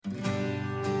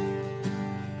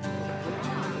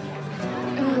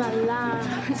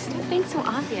Stop being so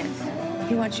obvious.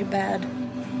 He wants you bad.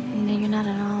 You know, you're not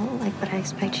at all like what I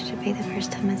expect you to be the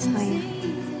first time I saw you.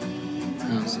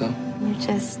 Oh, so? You're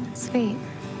just sweet.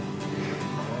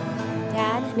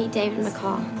 Dad, meet David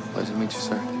McCall. Pleasure to meet you,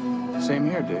 sir. Same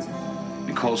here, David.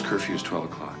 Nicole's curfew is 12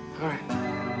 o'clock. All right.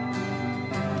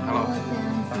 Hello.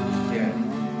 Yeah.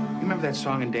 You remember that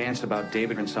song and dance about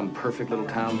David in some perfect little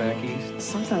town back east?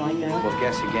 Something like that. Well,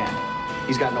 guess again.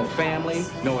 He's got no family,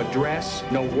 no address,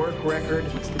 no work record.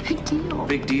 What's the big deal?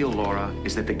 Big deal, Laura,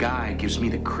 is that the guy gives me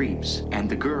the creeps, and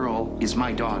the girl is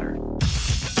my daughter.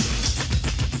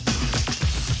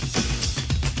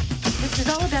 This is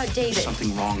all about David. There's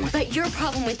something wrong with him. But your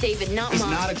problem with David, not He's mine.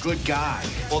 not a good guy.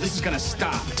 Well, this is gonna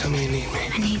stop. Tell me you need me.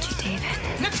 I need you, David.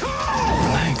 Nicole!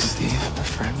 Thanks, Steve. We're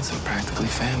friends and practically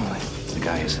family. The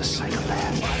guy is a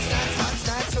psychopath.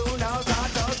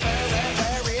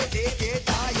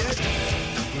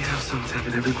 You have something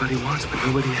that everybody wants, but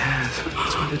nobody has.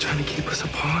 That's why they're trying to keep us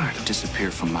apart.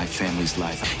 Disappear from my family's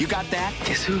life. You got that?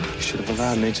 Guess who? You should have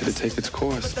allowed nature to take its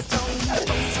course.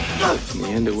 In the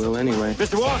end, it will anyway.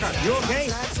 Mr. Walker, you okay?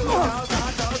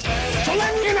 So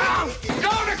let me out!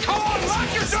 Go, Nicole!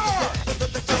 Lock your door!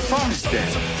 The phone is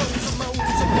dead.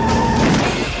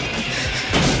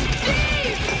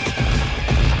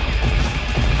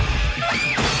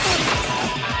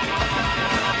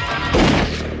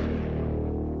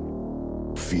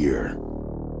 Fear.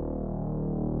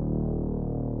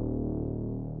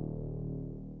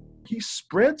 He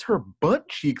spreads her butt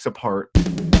cheeks apart.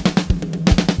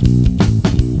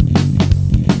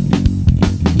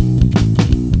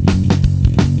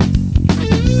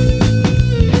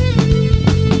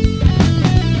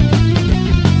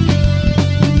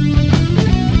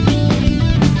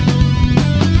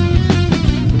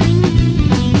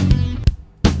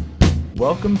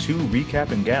 Welcome to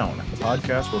Recap and Gown, the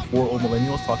podcast where four old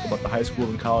millennials talk about the high school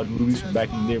and college movies from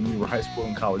back in the day when we were high school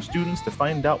and college students to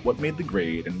find out what made the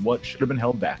grade and what should have been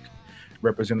held back.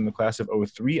 Representing the class of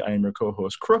 03, I am your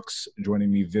co-host Crooks.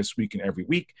 Joining me this week and every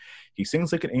week, he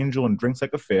sings like an angel and drinks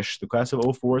like a fish, the class of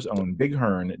 04's own Big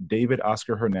Hearn, David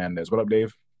Oscar Hernandez. What up,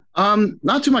 Dave?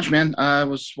 Not too much, man. I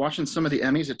was watching some of the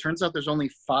Emmys. It turns out there's only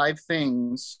 5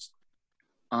 things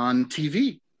on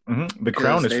TV. Mm-hmm. The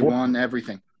Crown is they won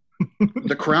everything.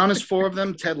 The Crown is 4 of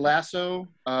them. Ted Lasso,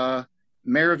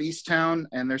 Mayor of Easttown,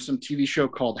 and there's some TV show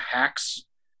called Hacks.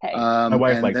 Hey. My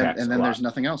wife likes Hacks. And then there's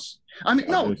nothing else. I mean,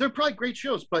 no, they're probably great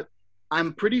shows, but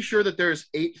I'm pretty sure that there's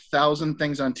 8,000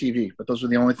 things on TV, but those were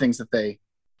the only things that they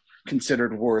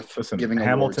considered worth giving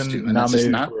Hamilton awards to.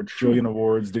 Nominated for a trillion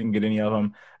awards, didn't get any of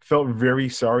them. Felt very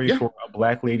sorry for a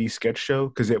Black Lady sketch show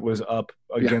because it was up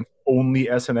against only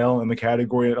SNL in the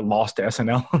category and lost to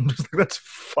SNL. I'm just like, that's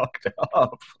fucked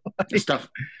up. Stuff.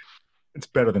 It's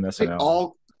better than SNL.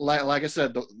 All like I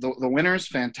said, the winner's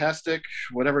fantastic.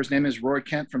 Whatever his name is, Roy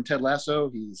Kent from Ted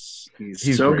Lasso. He's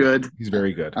so great. good. He's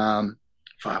very good.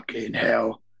 Fucking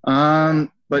hell.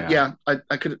 But yeah, I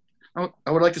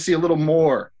would like to see a little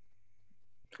more.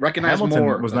 Recognize Hamilton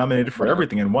more. Was nominated for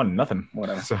everything and won nothing.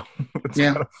 Whatever. So it's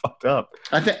kind of fucked up.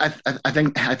 I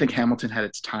think Hamilton had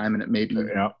its time, and it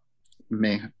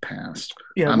may have passed.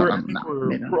 Yeah,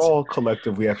 we're all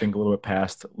collectively, I think, a little bit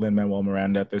past Lin-Manuel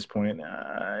Miranda at this point.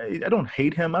 I don't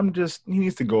hate him. He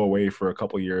needs to go away for a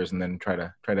couple years and then try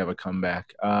to have a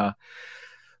comeback.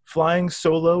 Flying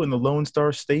solo in the Lone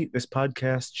Star State, this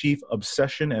podcast's chief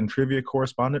obsession and trivia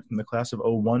correspondent from the class of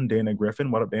 01, Dana Griffin.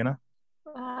 What up, Dana?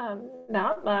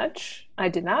 Not much. I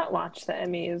did not watch the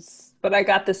Emmys, but I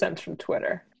got the sense from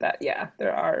Twitter that,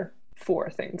 there are 4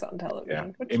 things on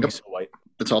television. Yeah, Emmys so white.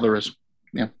 That's all there is.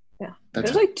 Yeah.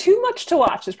 There's too much to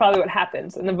watch is probably what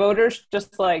happens. And the voters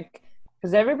just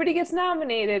because everybody gets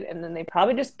nominated and then they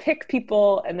probably just pick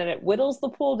people and then it whittles the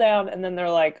pool down and then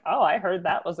they're like, oh, I heard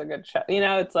that was a good show.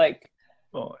 It's like.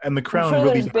 Well, and the Crown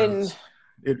really does.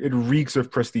 It reeks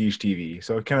of prestige TV.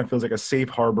 So it kind of feels like a safe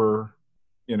harbor.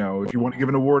 If you want to give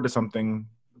an award to something,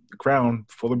 the Crown,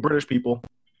 full of British people.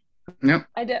 Yep.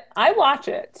 I watch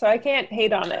it, so I can't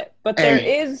hate on it. But there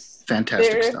is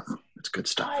fantastic stuff. It's good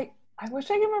stuff. I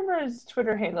wish I could remember his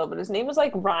Twitter handle, but his name was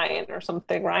like Ryan or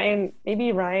something.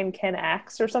 Ryan Ken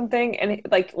Axe or something. And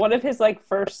one of his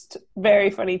first very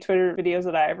funny Twitter videos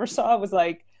that I ever saw was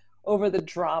over the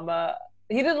drama.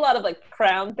 He did a lot of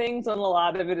Crown things, and a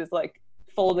lot of it is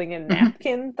folding a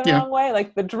napkin the wrong way.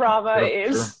 The drama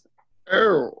is.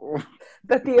 Oh.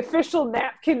 That the official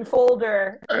napkin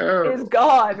folder is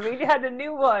gone. We had a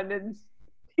new one, and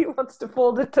he wants to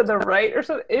fold it to the right or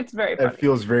something. It's very funny. It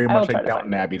feels very much like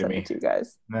Downton Abbey to me. Too,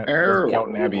 guys.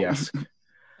 Downton Abbey-esque.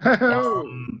 A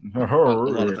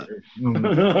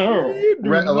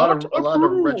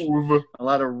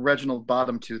lot of Reginald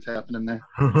Bottomtooth happening there.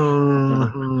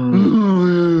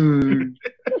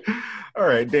 All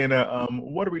right, Dana,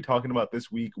 what are we talking about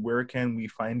this week? Where can we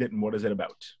find it, and what is it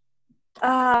about?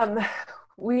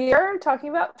 We are talking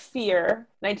about Fear,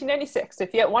 1996.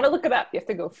 If you want to look it up, you have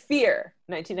to go Fear,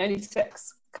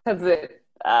 1996, because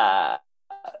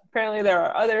apparently there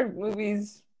are other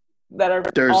movies that are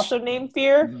also named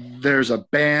Fear. There's a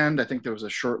band. I think there was a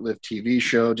short-lived TV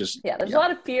show. There's a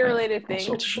lot of Fear-related things.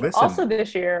 Also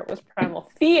this year was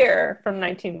Primal Fear from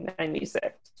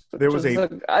 1996. There was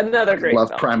another great film.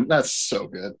 Primal. That's so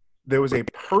good. There was a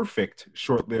perfect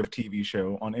short-lived TV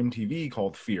show on MTV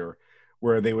called Fear,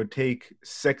 where they would take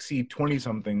sexy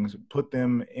 20-somethings, put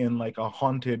them in like a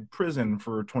haunted prison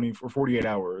for 48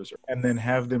 hours, and then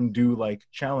have them do like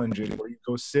challenges where you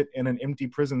go sit in an empty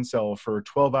prison cell for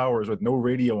 12 hours with no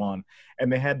radio on.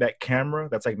 And they had that camera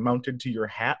that's like mounted to your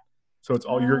hat. So it's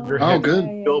all your head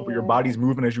filled, but your body's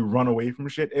moving as you run away from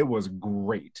shit. It was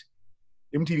great.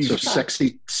 MTV. So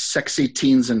sexy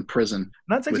teens in prison.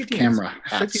 Not sexy with teens, camera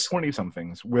sexy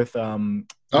 20-somethings with the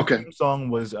theme song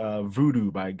was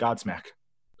Voodoo by Godsmack.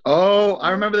 Oh,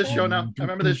 I remember this show now.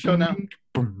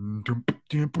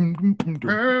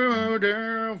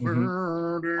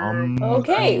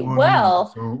 Okay,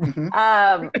 well,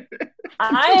 I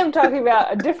am talking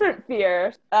about a different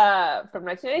Fear from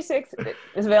 1996. It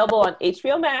is available on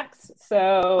HBO Max,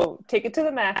 so take it to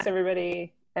the max,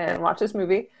 everybody, and watch this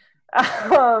movie.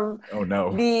 Oh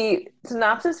no! The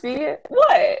synopsis video.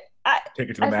 What? Take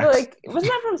it to the max. I feel like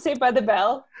wasn't that from Saved by the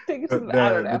Bell? Take it to the I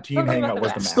don't know. The teen hangout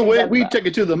was the max. It's the way we take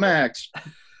it to the max.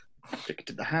 Take it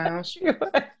to the house.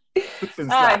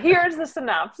 Here's the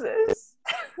synopsis.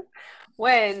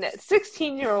 When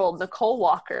 16-year-old Nicole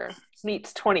Walker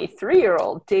meets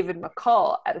 23-year-old David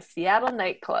McCall at a Seattle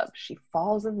nightclub, she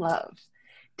falls in love.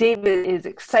 David is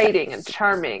exciting and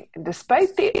charming, and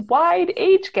despite the wide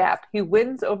age gap, he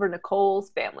wins over Nicole's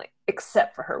family,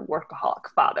 except for her workaholic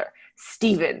father,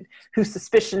 Steven, who's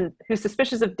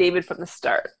suspicious of David from the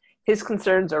start. His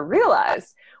concerns are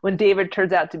realized when David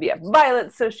turns out to be a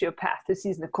violent sociopath who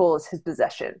sees Nicole as his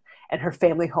possession and her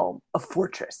family home a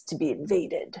fortress to be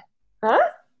invaded. Huh?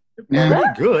 Pretty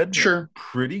good. Sure.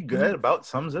 Pretty good. About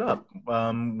sums it up.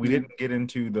 We didn't get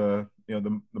into the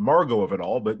Margot of it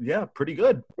all, but yeah, pretty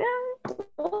good. Yeah,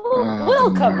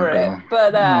 we'll cover it,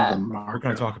 but we're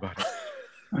gonna talk about it.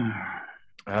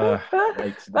 I thought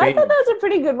that was a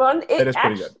pretty good one. It is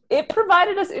pretty good. It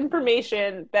provided us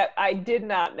information that I did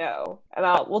not know, and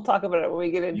we'll talk about it when we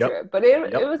get into it. But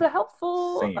it was a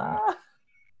helpful, little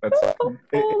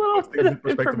bit of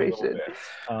information.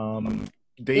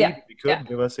 Dave, if you could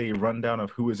give us a rundown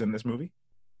of who is in this movie.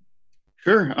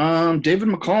 Sure. David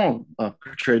McCall,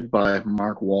 portrayed by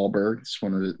Mark Wahlberg.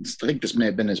 I think this may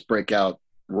have been his breakout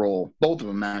role. Both of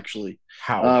them, actually.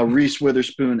 How? Reese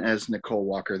Witherspoon as Nicole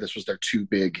Walker. This was their two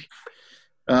big.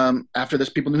 After this,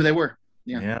 people knew who they were.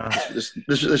 Yeah.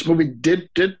 This movie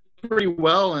did pretty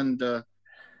well, and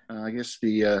I guess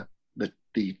the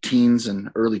teens and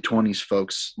early 20s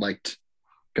folks liked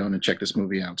going to check this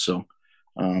movie out. So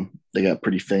they got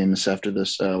pretty famous after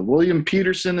this. William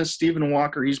Peterson as Stephen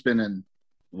Walker. He's been in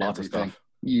lots of stuff.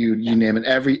 You name it.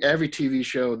 Every TV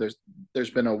show there's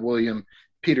been a William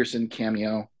Peterson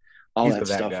cameo. All that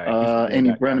stuff.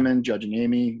 Amy Brenneman, Judging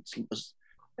Amy. He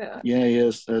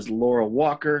is as Laura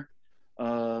Walker.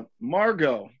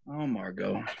 Margot. Oh,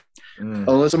 Margot.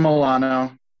 Alyssa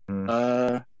Milano.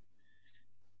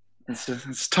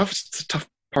 It's tough. It's a tough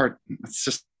part. It's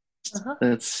just.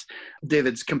 It's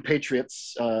David's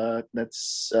compatriots.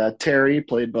 That's Terry,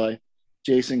 played by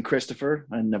Jason Christopher.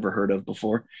 I never heard of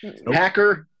before. Nope.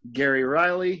 Hacker, Gary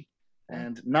Riley,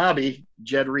 and Nobby,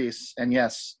 Jed Reese. And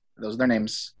yes, those are their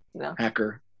names. No.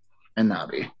 Hacker and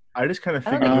Nobby. I just kind of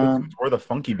figured we're the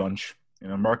Funky Bunch.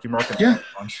 Marky Mark and Funky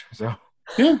Bunch. So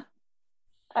yeah.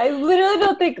 I literally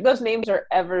don't think those names are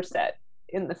ever said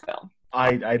in the film.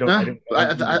 I don't.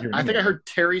 I think I heard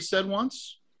Terry said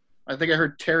once. I think I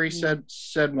heard Terry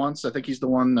said once. I think he's the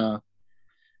one.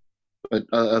 But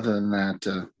other than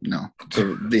that, no.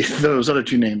 So those other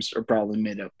two names are probably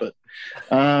made up. But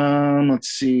let's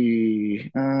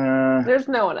see. There's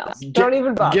no one else. Don't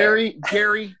even bother.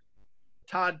 Gary,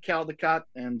 Todd Caldecott,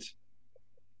 and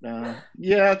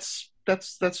that's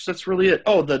really it.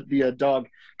 Oh, the dog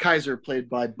Kaiser, played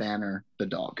by Banner the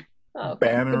dog. Oh,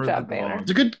 Banner. Good job, Banner.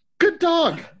 It's a good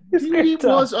dog. He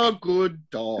was a good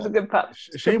dog. It's a good pup.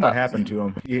 Shame what happened to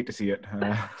him. You hate to see it.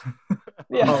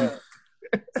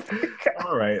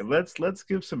 All right, let's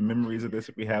give some memories of this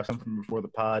if we have something before the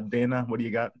pod. Dana, what do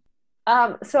you got?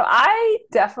 So I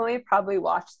definitely probably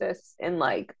watched this in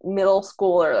like middle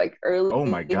school or like early Oh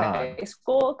my God. high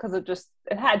school because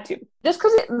it had to. Just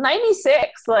because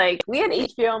 96, like we had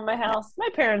HBO in my house. My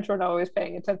parents weren't always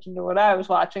paying attention to what I was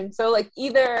watching. So like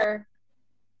either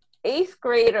 8th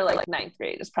grade or like 9th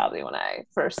grade is probably when I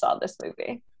first saw this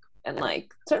movie. And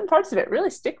like certain parts of it really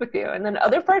stick with you. And then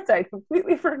other parts I'd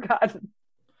completely forgotten.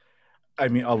 I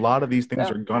mean, a lot of these things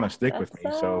are gonna stick with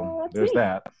me, so there's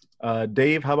that.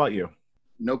 Dave, how about you?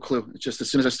 No clue. It's just as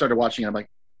soon as I started watching it, I'm like,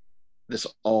 this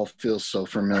all feels so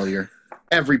familiar.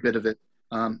 Every bit of it.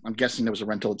 I'm guessing there was a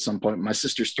rental at some point. My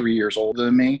sister's 3 years older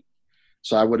than me,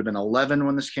 so I would have been 11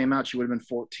 when this came out. She would have been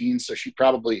 14, so she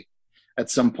probably at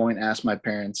some point asked my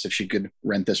parents if she could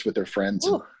rent this with her friends.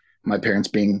 And my parents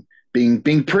being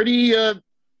pretty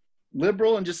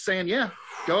liberal and just saying, yeah,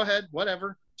 go ahead,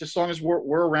 whatever. Just as long as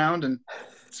we're around and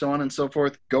so on and so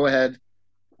forth, go ahead.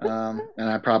 And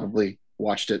I probably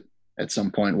watched it at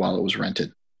some point while it was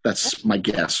rented. That's my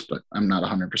guess, but I'm not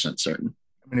 100% certain.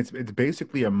 I mean, it's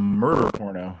basically a murder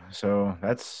porno, so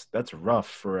that's rough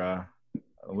for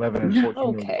 11 and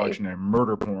 14 watching a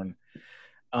murder porn.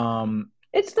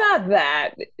 It's not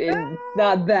that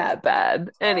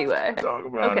bad. Anyway, talk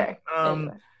about okay.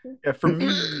 It. Yeah, for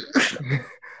me,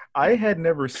 I had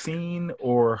never seen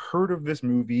or heard of this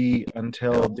movie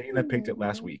until Dana picked it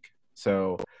last week.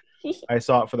 So I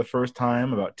saw it for the first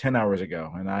time about 10 hours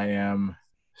ago, and I am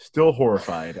still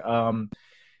horrified.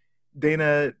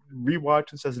 Dana,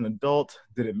 rewatched this as an adult.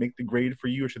 Did it make the grade for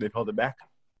you, or should they have held it back?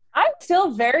 I'm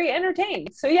still very entertained.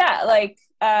 So yeah, like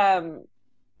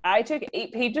I took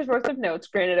 8 pages worth of notes.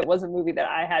 Granted, it was a movie that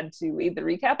I had to lead the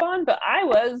recap on, but I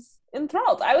was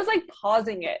enthralled. I was like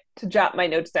pausing it to jot my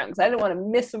notes down because I didn't want to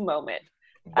miss a moment.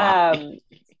 Wow.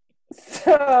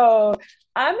 So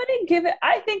I'm going to give it,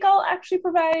 I think I'll actually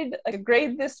provide like a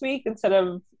grade this week instead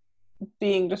of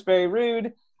being just very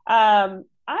rude. I'm,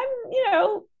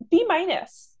 B-.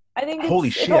 I think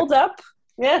it holds up.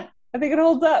 Yeah, I think it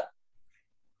holds up.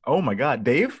 Oh my God,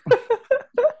 Dave?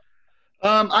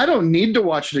 I don't need to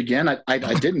watch it again. I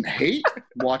didn't hate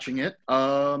watching it.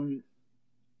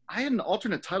 I had an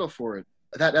alternate title for it.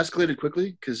 That escalated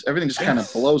quickly because everything just kind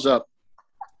of blows up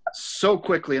so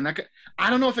quickly. And I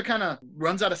don't know if it kind of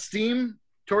runs out of steam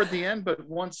toward the end, but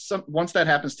once that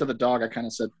happens to the dog, I kind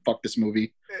of said, fuck this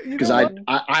movie. Because I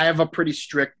have a pretty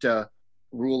strict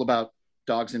rule about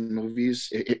dogs in movies.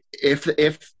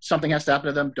 If something has to happen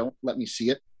to them, don't let me see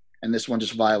it. And this one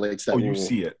just violates that rule. You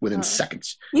see it within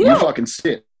seconds. You fucking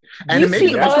see it. And it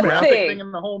made the most graphic thing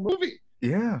in the whole movie.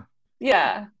 Yeah.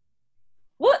 Yeah.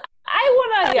 Well, I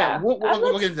want to, yeah.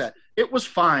 We'll get into that. It was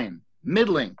fine.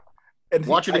 Middling. And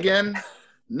watch it again?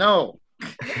 No.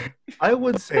 I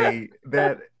would say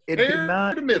that it did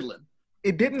not. Middling.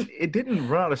 It didn't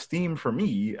run out of steam for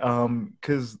me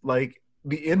because, like,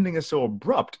 the ending is so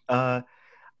abrupt.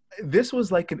 This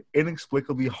was like an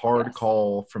inexplicably hard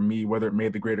call for me, whether it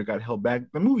made the grade or got held back.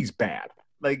 The movie's bad.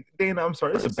 Like, Dana, I'm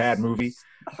sorry, it's a bad movie.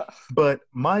 But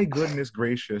my goodness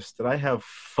gracious, did I have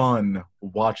fun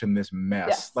watching this mess.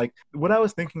 Yes. Like, what I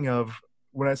was thinking of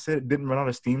when I said it didn't run out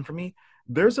of steam for me,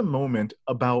 there's a moment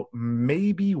about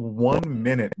maybe 1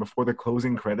 minute before the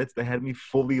closing credits that had me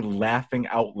fully laughing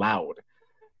out loud.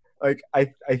 Like,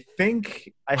 I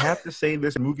think I have to say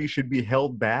this movie should be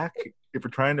held back if you're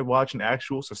trying to watch an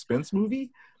actual suspense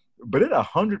movie, but it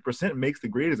 100% makes the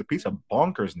grade as a piece of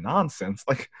bonkers nonsense.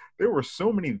 Like, there were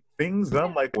so many things that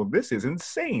I'm like, well, this is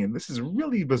insane. This is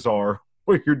really bizarre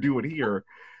what you're doing here.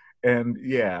 And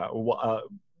yeah,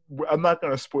 I'm not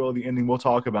going to spoil the ending. We'll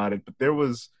talk about it, but there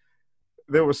was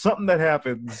something that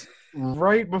happens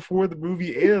right before the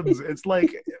movie ends. It's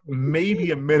like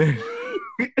maybe a minute.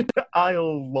 I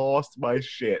lost my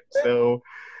shit. So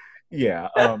yeah,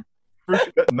 for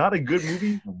sure, not a good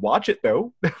movie. Watch it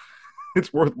though.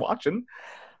 It's worth watching.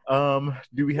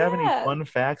 Do we have any fun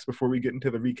facts before we get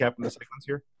into the recap and the segments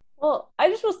here? Well, I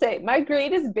just will say my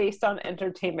grade is based on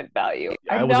entertainment value.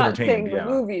 I'm not saying the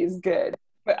movie is good,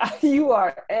 but you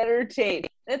are entertained.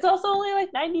 It's also only like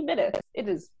 90 minutes. It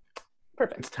is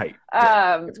perfect. It's tight.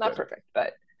 It's not perfect,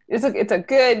 but it's a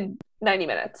good 90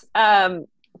 minutes.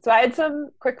 So I had some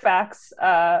quick facts.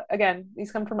 Again,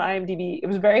 these come from IMDb. It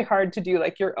was very hard to do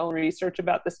like your own research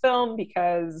about this film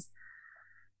because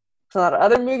there's a lot of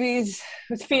other movies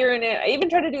with fear in it. I even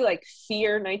tried to do like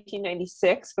Fear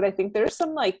 1996, but I think there's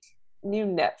some like new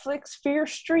Netflix Fear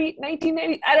Street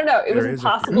 1990. I don't know. It was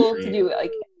impossible to do.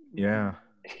 Like, yeah.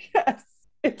 Yes,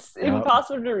 it's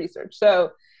impossible to research.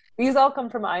 So these all come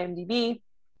from IMDb.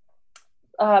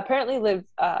 Apparently, Liv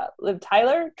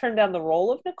Tyler turned down the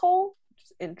role of Nicole, which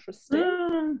is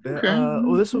interesting.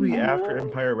 Well, this will be after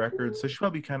Empire Records, so she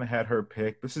probably kind of had her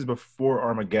pick. This is before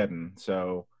Armageddon,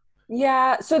 so...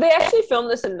 Yeah, so they actually filmed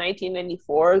this in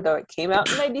 1994, though it came out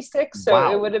in 96, so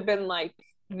Wow. it would have been like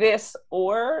this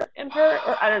or Empire,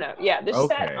 or I don't know. Yeah, this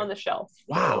Okay. sat on the shelf.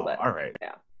 for a Wow, little bit. all right.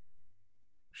 Yeah.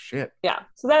 Shit. Yeah,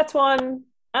 so that's one.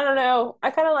 I don't know.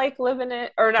 I kind of like Liv in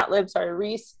it, or not Liv, sorry,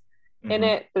 Reese in Mhm.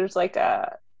 it. There's like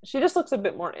she just looks a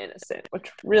bit more innocent,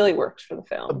 which really works for the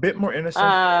film. A bit more innocent,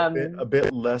 a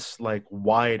bit less like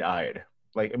wide-eyed.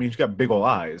 Like, I mean, she's got big old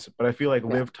eyes, but I feel like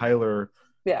Liv Tyler,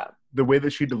 Yeah. the way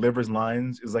that she delivers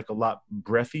lines is like a lot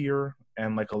breathier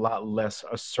and like a lot less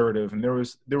assertive. And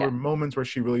there were moments where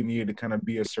she really needed to kind of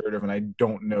be assertive, and I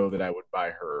don't know that I would buy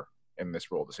her in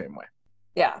this role the same way.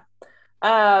 Yeah.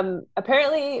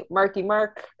 Apparently Marky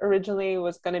Mark originally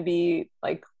was going to be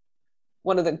like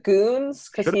one of the goons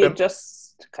because Should've he had been.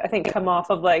 just, I think,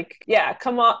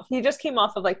 he just came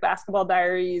off of like Basketball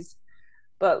Diaries,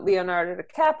 but Leonardo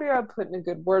DiCaprio put in a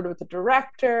good word with the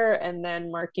director, and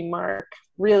then Marky Mark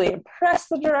really impressed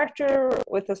the director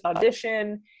with this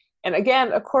audition. And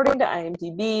again, according to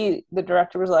IMDb, the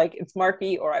director was like, "It's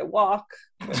Marky or I walk."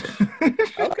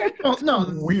 Okay. Well, no,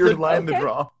 Weird line to okay.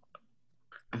 draw.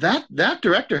 that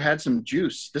director had some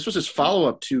juice. This was his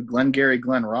follow-up to Glengarry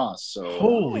Glen Ross. So,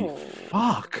 Holy Oh.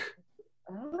 fuck.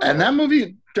 and that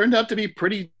movie turned out to be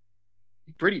pretty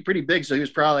big. So he was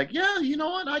probably like, "Yeah, you know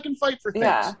what? I can fight for things."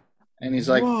 Yeah. And he's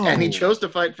like, Whoa. and he chose to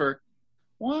fight for,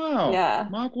 Yeah.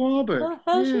 Mark Wahlberg.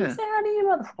 How should we Yeah. say how do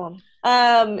you about this one?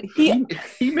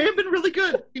 He may have been really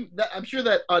good. I'm sure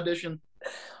that audition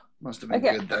must have been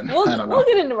Okay, good then. we'll I don't know.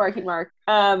 get into Marky Mark.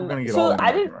 We're gonna get all So into I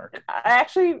Marky didn't. Mark. I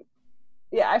actually,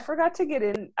 I forgot to get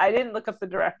in. I didn't look up the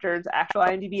director's actual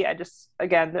IMDb. I just,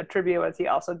 again, the trivia was he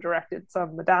also directed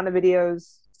some Madonna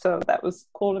videos, so that was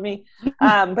cool to me.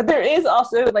 But there is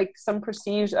also like some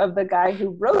prestige of the guy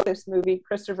who wrote this movie,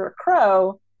 Christopher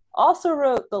Crowe, also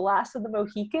wrote The Last of the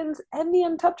Mohicans and The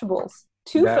Untouchables,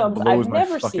 two That films blows I've my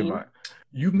never fucking seen. mind.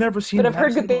 You've never seen But I've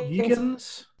heard Last of good the things.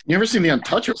 Mohicans? You ever seen The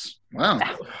Untouchables? Wow.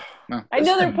 No, I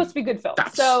know they're supposed to be good films,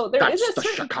 so there is a the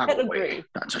certain Chicago pedigree. way.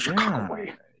 That's a Chicago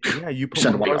way. Yeah, you put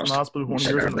Said one what in the else? hospital, one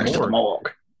Said yours it in the next to the morgue.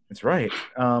 morgue. That's right.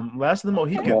 Last of the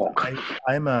Mohicans. Morgue.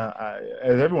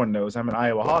 As everyone knows, I'm an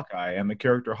Iowa Hawkeye, and the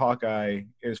character Hawkeye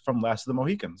is from Last of the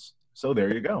Mohicans. So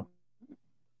there you go.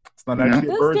 It's not actually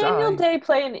a Does bird's Daniel eye. Day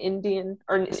play an Indian,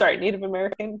 or sorry, Native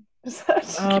American?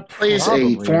 Plays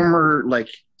Probably. a former like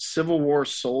Civil War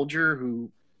soldier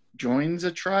who joins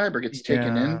a tribe or gets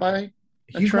taken Yeah. in by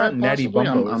a He's tribe. not Natty possibly?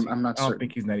 Bumpo. is he? I'm not I don't certain.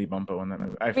 think he's Natty Bumpo in that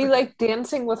movie. I Be forget. like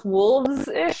Dancing with Wolves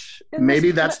ish.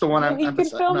 Maybe that's the one I'm Mohican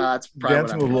emphasizing. film? No, that's probably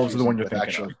Dancing what I'm with Wolves is the one you're confusing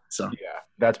thinking with, of. So Yeah,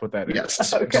 that's what that is.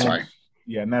 yes, Okay. sorry.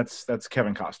 Yeah, and that's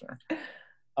Kevin Costner.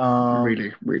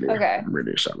 Really Okay.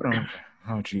 sorry.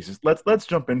 Oh Jesus! Let's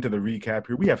jump into the recap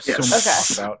here. We have so Yes. much to Okay.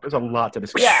 talk about. There's a lot to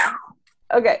discuss. Yeah.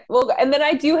 Okay. Well, and then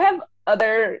I do have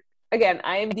other, again,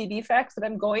 IMDb facts that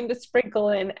I'm going to sprinkle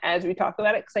in as we talk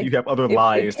about it because You have other it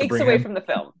lies to takes bring away in. from the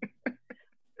film.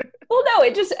 Well, no,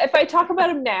 it just if I talk about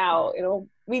them now,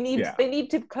 they need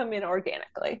to come in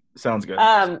organically. Sounds good.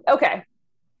 Okay.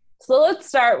 So let's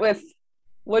start with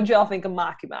what y'all think of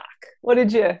Marky Mark? What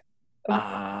did you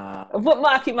of what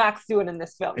Marky Mark's doing in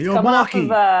this film? He's Yo, coming off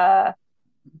Marky. of,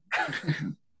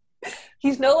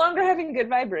 he's no longer having good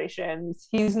vibrations.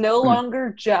 He's no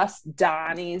longer just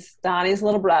Donnie's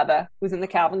little brother who's in the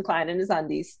Calvin Klein in his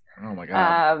undies. Oh my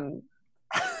God.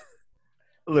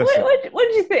 What Listen,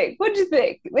 did you think? What did you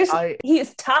think? He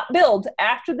is top billed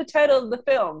after the title of the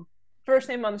film. First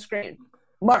name on the screen,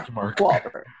 Mark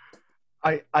Wahlberg.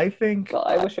 I think Well,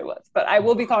 I wish it was, but I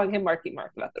will be calling him Marky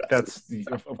Mark about the rest. that's of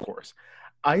this. of course.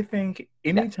 I think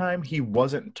anytime he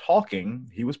wasn't talking,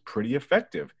 he was pretty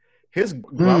effective. His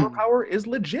glamour power is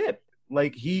legit.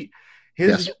 Like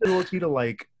his ability to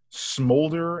like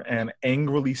smolder and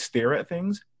angrily stare at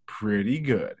things, pretty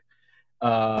good.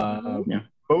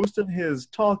 Most of his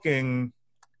talking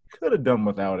could have done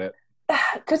without it.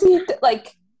 Because he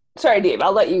sorry, Dave,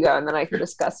 I'll let you go and then I can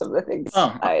discuss some of the things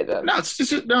I had done. No, it's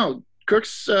just no.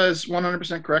 Crooks is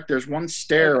 100% correct. There's one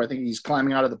stare. I think he's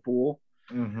climbing out of the pool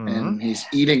and he's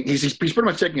eating. He's pretty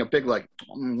much taking a big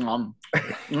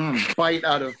bite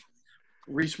out of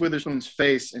Reese Witherspoon's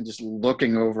face and just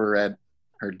looking over at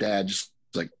her dad, just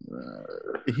like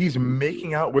he's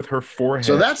making out with her forehead.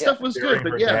 So that stuff was staring good,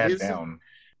 but her yeah, dad down.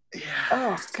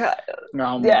 Oh God.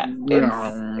 No,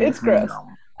 it's gross.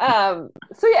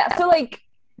 So like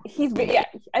he's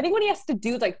I think when he has to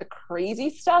do like the crazy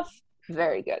stuff,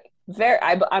 very good.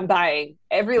 I'm buying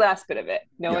every last bit of it,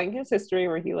 knowing his history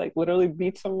where he like literally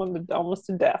beats someone almost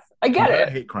to death. I get it.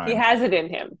 Hate crime. He has it in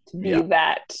him to be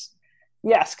that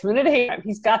Yes, committed hate crime.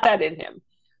 He's got that in him.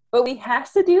 But he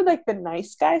has to do like the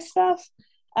nice guy stuff.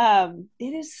 It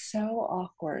is so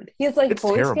awkward. He's like It's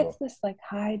voice terrible. gets this like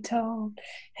high tone,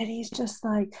 and he's just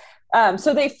like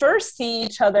so they first see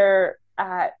each other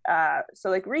at so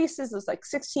like Reese is this like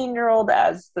 16-year-old,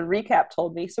 as the recap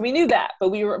told me. So we knew that, but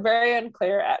we were very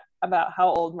unclear about how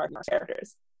old Mark's character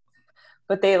is.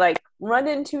 But they like run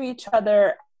into each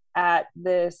other at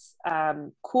this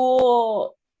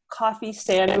cool coffee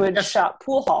sandwich shop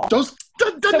pool hall. Those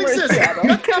doesn't Somewhere in exist. Seattle.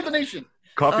 That combination.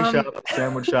 Coffee shop,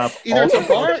 sandwich shop, Either it's also a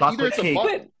bar, chocolate either it's a cake, bar.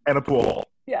 and a pool hall.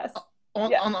 Yes.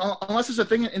 Unless there's a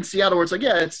thing in Seattle where it's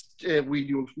like, we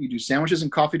do sandwiches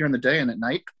and coffee during the day, and at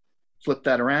night, flip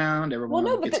that around.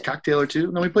 Everyone gets a cocktail or two,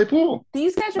 and then we play pool.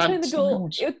 These guys are playing the duel.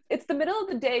 Sandwich. It's the middle of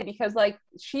the day because like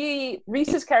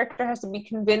Reese's character has to be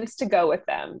convinced to go with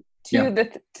them to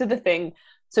the thing.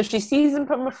 So she sees him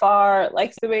from afar,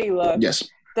 likes the way he looks. Yes.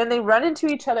 Then they run into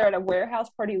each other at a warehouse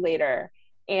party later,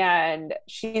 and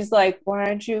she's like, "Why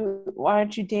aren't you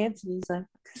dancing?" He's like,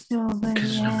 "'Cause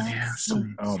nobody asked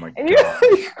me." Oh my And you're god.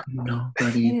 like,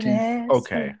 Nobody did. "Asked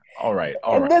Okay. me." All right.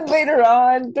 And then later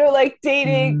on, they're like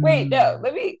dating. Wait, no,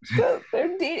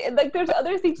 they're dating. And like, there's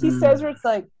other things he says where it's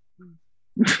like,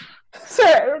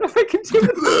 sorry, I don't know if I can do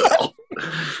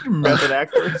this. Method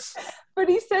actors. But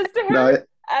he says to her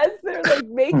as they're like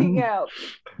making out,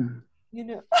 you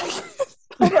know,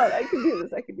 hold on, I can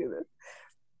do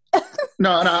this.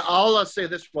 No, and I'll say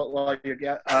this while you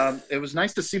get. It was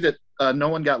nice to see that no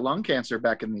one got lung cancer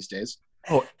back in these days.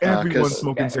 Oh, everyone's 'cause-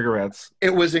 smoking cigarettes. It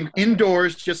was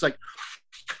indoors, just like,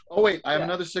 oh wait, I have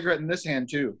another cigarette in this hand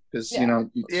too, because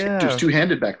it was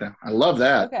two-handed back then. I love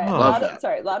that. Okay, Oh.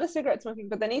 a lot of cigarette smoking.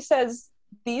 But then he says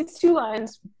these two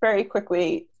lines very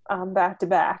quickly, back to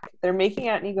back. They're making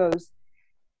out, and he goes,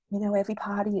 "You know, every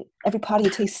party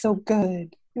tastes so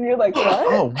good." And you're like, what?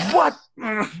 Oh, what?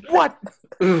 What?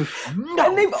 No.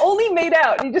 And they've only made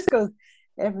out. And he just goes,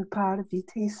 "Every part of you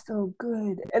tastes so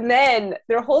good." And then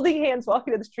they're holding hands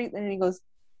walking to the street, and he goes,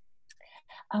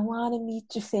 "I want to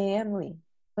meet your family.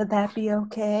 Would that be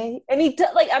okay?" And he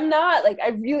like, I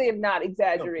really am not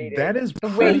exaggerating. That is the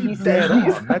way he says dead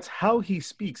these. on. That's how he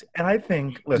speaks. And I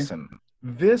think, listen,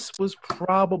 this was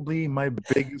probably my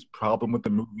biggest problem with the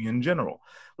movie in general.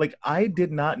 Like, I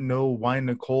did not know why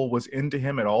Nicole was into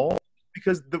him at all,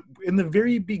 because in the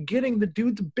very beginning, the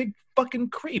dude's a big fucking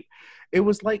creep. It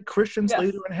was like Christian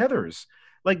Slater and Heathers.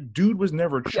 Like, dude was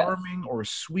never charming or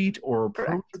sweet or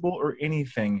approachable or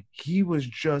anything. He was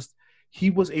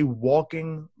a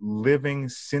walking, living,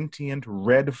 sentient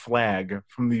red flag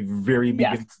from the very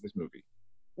beginning of this movie.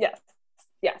 Yes.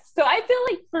 So I feel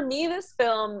like for me, this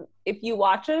film, if you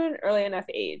watch it at an early enough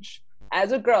age,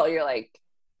 as a girl, you're like,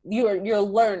 you're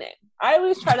learning. I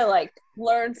always try to like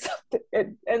learn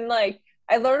something, and like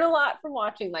I learn a lot from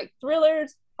watching like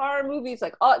thrillers, horror movies,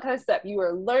 like all that kind of stuff. You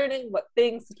are learning what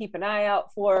things to keep an eye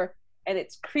out for, and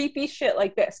it's creepy shit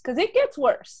like this because it gets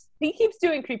worse. He keeps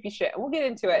doing creepy shit, and we'll get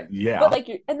into it. Yeah. But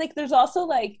like, there's also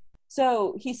like,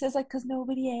 so he says like, "'Cause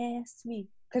nobody asked me,"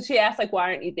 because she asked like, "Why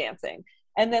aren't you dancing?"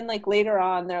 And then like later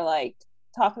on, they're like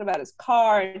talking about his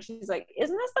car, and she's like,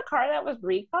 "Isn't this the car that was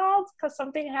recalled because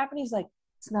something happened?" He's like,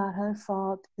 "It's not her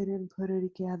fault. They didn't put her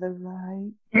together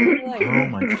right." Like, oh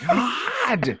my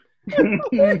god!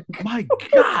 My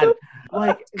god!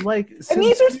 Like, and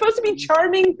these are supposed to be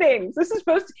charming things.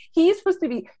 He's supposed to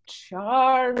be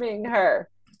charming her.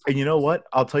 And you know what?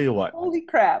 I'll tell you what. Holy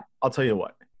crap! I'll tell you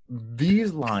what.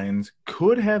 These lines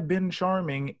could have been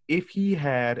charming if he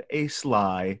had a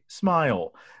sly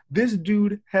smile. This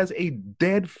dude has a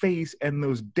dead face and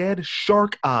those dead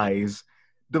shark eyes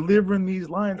delivering these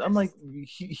lines. I'm like,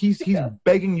 he's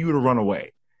begging you to run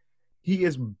away. He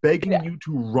is begging you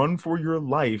to run for your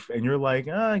life, and you're like,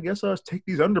 I guess I'll just take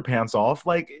these underpants off.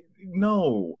 Like,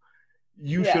 no,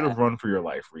 you should have run for your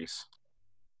life, Reese.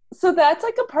 So that's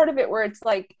like a part of it where it's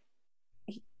like,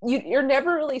 you're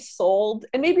never really sold,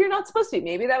 and maybe you're not supposed to be.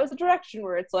 Maybe that was the direction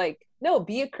where it's like, no,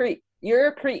 be a creep. You're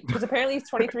a creep, because apparently he's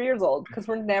 23 years old, because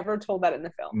we're never told that in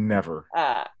the film. Never.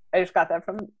 I just got that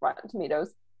from Rotten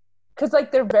Tomatoes. Because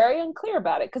like they're very unclear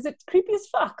about it, because it's creepy as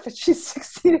fuck that she's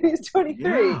 16 and he's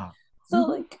 23. Yeah. So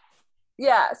like,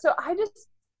 so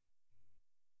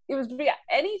it was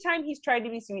anytime he's trying to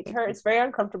be sweet to her, it's very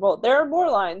uncomfortable. There are more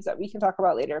lines that we can talk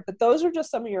about later, but those are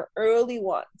just some of your early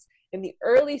ones in the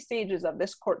early stages of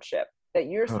this courtship that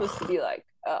you're supposed to be like,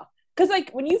 oh, because like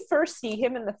when you first see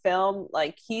him in the film,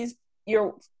 like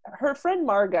her friend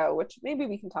Margot, which maybe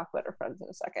we can talk about her friends in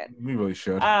a second. We really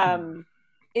should.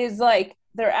 Is like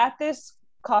they're at this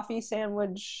coffee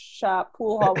sandwich shop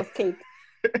pool hall with cake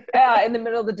in the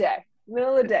middle of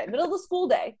the school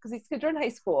day, because these kids are in high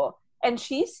school, And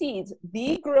she sees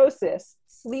the grossest,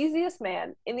 sleaziest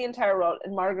man in the entire world.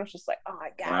 And Margot's just like, oh my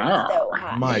God, he's so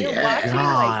hot. My And you're watching,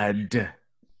 God.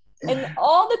 and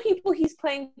all the people he's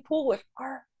playing pool with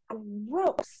are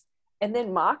gross. And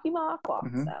then Marky Mark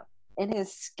walks up in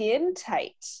his skin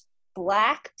tight,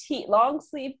 black tee, long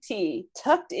sleeve tee,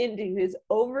 tucked into his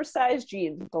oversized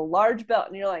jeans with a large belt.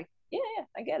 And you're like, yeah,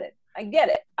 I get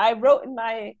it. I wrote in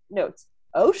my notes,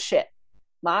 oh shit.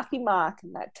 Marky Mark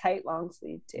in that tight long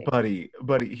sleeve tee. Buddy,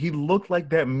 he looked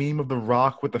like that meme of The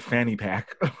Rock with the fanny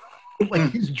pack.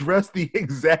 Like he's dressed the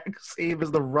exact same as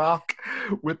The Rock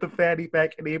with the fanny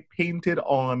pack and a painted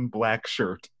on black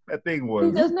shirt. That thing was.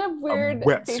 He doesn't have weird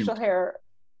facial hair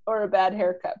or a bad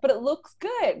haircut, but it looks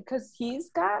good because he's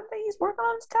working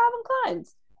on his Calvin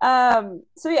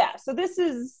Kleins. So this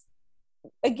is,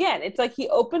 again, it's like he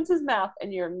opens his mouth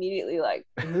and you're immediately like,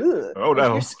 ugh. Oh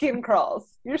no. Your skin crawls.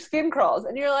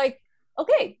 And you're like,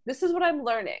 okay, this is what I'm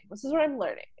learning.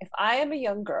 If I am a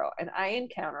young girl and I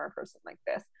encounter a person like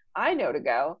this, I know to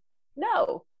go,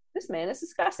 no, this man is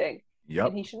disgusting. Yep.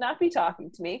 And he should not be talking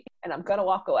to me, and I'm going to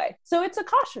walk away. So it's a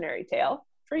cautionary tale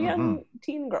for young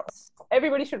teen girls.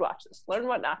 Everybody should watch this. Learn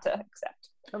what not to accept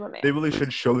from a man. They really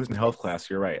should show this in health class.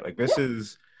 You're right. Like this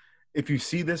is, if you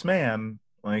see this man,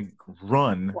 like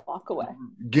run. Walk away.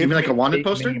 Give me like a wanted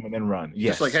poster? And then run.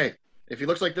 Yes. Just like, hey, if he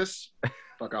looks like this,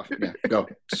 fuck off. Yeah, go.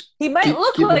 He might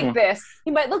look like this.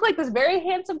 He might look like this very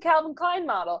handsome Calvin Klein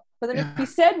model. But then if he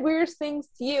said weird things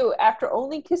to you after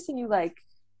only kissing you, like,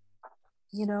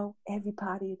 you know, every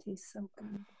party tastes so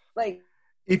good. Like,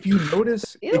 if you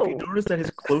notice that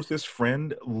his closest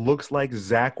friend looks like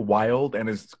Zach Wilde and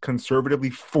is conservatively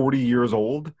 40 years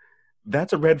old,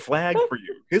 that's a red flag for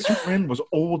you. His friend was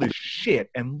old as shit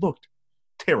and looked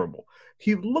terrible.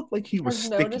 He looked like he was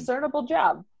sticky. No discernible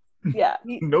job. Yeah.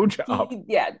 No job.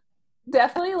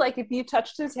 Definitely, like, if you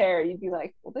touched his hair, you'd be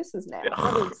like, well, this is now.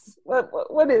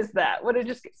 What is that? What did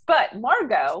just get? But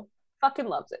Margot fucking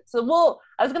loves it. So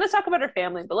I was going to talk about her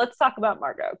family, but let's talk about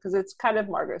Margot, because it's kind of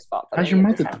Margot's fault. How's your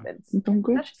mother? Don't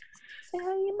go. Say hi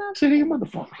to your mother. Say hi to your mother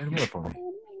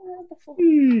for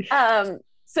me.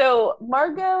 So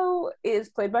Margot is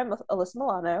played by Alyssa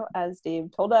Milano, as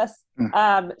Dave told us.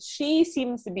 She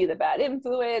seems to be the bad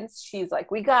influence. She's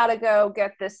like, we gotta go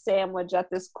get this sandwich at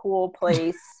this cool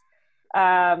place.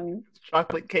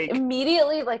 Chocolate cake.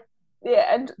 Immediately, like,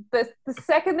 yeah, and the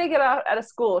second they get out of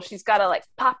school, she's gotta like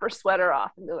pop her sweater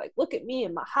off and be like, look at me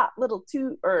in my hot little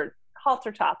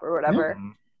halter top or whatever.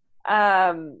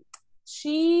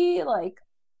 She like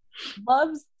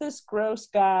loves this gross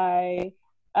guy.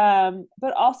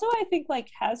 But also I think like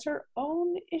has her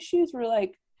own issues where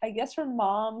like I guess her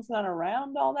mom's not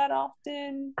around all that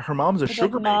often. Her mom's a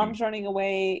sugar baby. Mom's running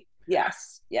away.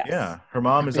 Yes. Yeah, her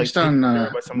mom is based like on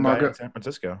by some guy in San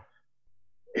Francisco.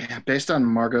 Yeah, based on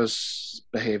Margot's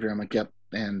behavior, I'm like, yep,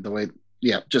 and the way,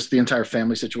 just the entire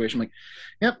family situation. I'm like,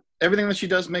 yep, everything that she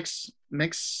does makes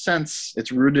sense.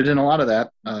 It's rooted in a lot of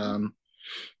that.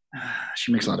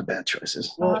 She makes a lot of bad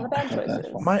choices.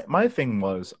 My thing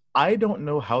was, I don't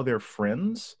know how they're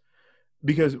friends,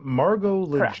 because Margot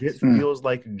legit feels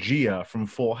like Gia from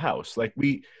Full House. Like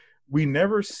we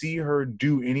never see her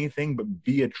do anything but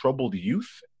be a troubled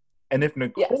youth. And if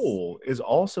Nicole is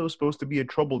also supposed to be a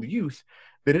troubled youth,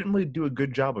 they didn't really do a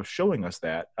good job of showing us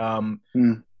that.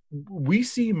 We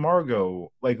see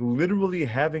Margot like literally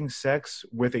having sex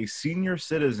with a senior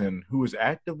citizen who is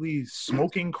actively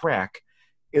smoking crack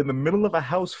in the middle of a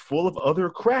house full of other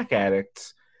crack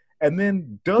addicts, and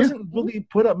then doesn't really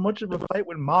put up much of a fight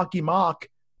when Marky Mark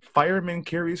fireman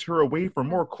carries her away for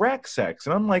more crack sex.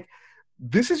 And I'm like,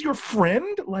 this is your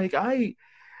friend? Like I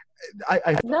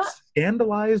felt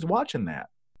scandalized watching that.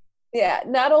 Yeah,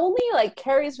 not only like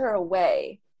carries her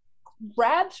away,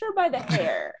 grabs her by the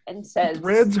hair and says,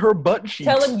 threads her butt cheeks.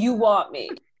 Tell him you want me.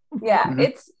 Yeah,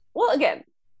 it's, well, again,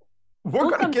 we're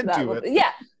gonna get to it.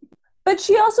 Yeah. But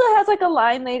she also has like a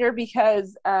line later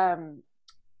because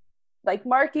like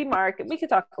Marky Mark, and we could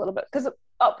talk a little bit because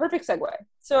perfect segue.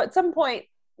 So at some point,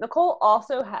 Nicole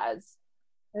also has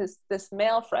this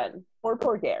male friend,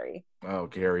 poor Gary. Oh,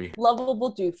 Gary.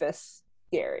 Lovable doofus,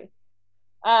 Gary.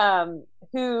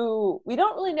 Who we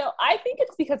don't really know. I think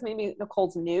it's because maybe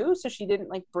Nicole's new, so she didn't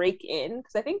like break in.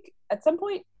 Because I think at some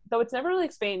point, though it's never really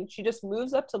explained, she just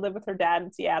moves up to live with her dad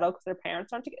in Seattle because their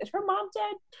parents aren't together. Is her mom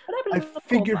dead? What happened to I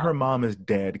figured her mom is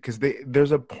dead because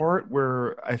there's a part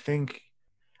where I think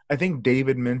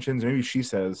David mentions, maybe she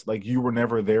says, like, you were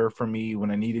never there for me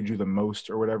when I needed you the most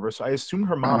or whatever. So I assume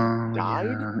her mom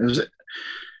died. Yeah.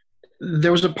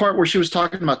 There was a part where she was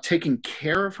talking about taking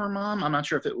care of her mom. I'm not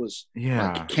sure if it was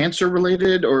like cancer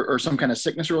related or some kind of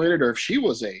sickness related, or if she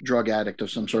was a drug addict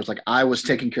of some sort. It's like I was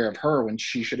taking care of her when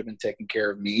she should have been taking care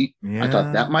of me. I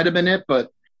thought that might have been it, but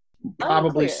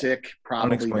probably sick,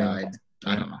 probably died.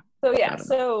 I don't know.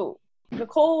 So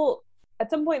Nicole, at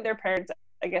some point their parents,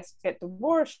 I guess, get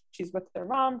divorced. She's with their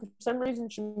mom. For some reason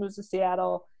she moves to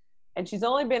Seattle. And she's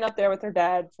only been up there with her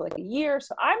dad for like a year.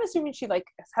 So I'm assuming she like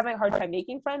is having a hard time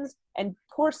making friends. And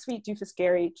poor sweet doofus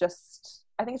Gary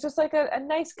I think it's just like a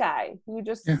nice guy who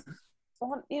just,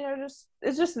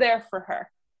 is just there for her.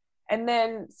 And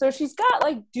then, so she's got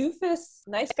like doofus,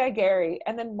 nice guy Gary,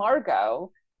 and then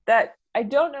Margot that I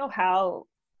don't know how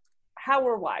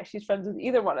or why she's friends with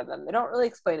either one of them. They don't really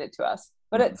explain it to us.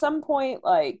 But at some point,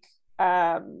 like,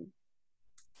 I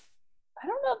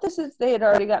don't know if they had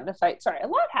already gotten a fight. Sorry, a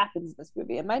lot happens in this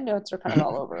movie, and my notes are kind of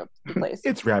all over the place.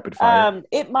 It's rapid fire.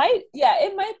 It might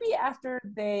be after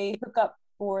they hook up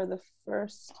for the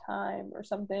first time or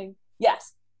something.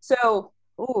 Yes. So,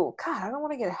 God, I don't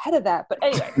want to get ahead of that, but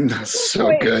anyway. That's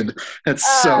so good.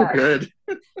 That's so good.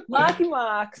 Marky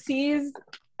Mark sees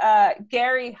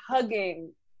Gary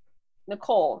hugging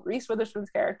Nicole, Reese Witherspoon's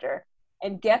character,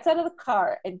 and gets out of the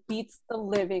car and beats the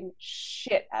living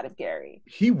shit out of Gary.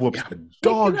 He whoops the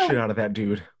dog shit out of that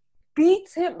dude.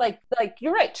 Beats him like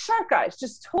you're right, shark eyes,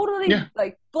 just totally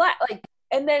like black, like.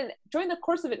 And then during the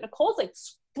course of it, Nicole's like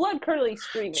blood curdling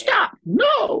screaming, "Stop!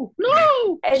 No!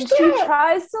 And stop!" She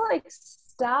tries to like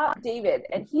stop David,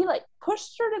 and he like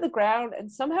pushed her to the ground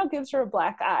and somehow gives her a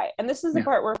black eye. And this is the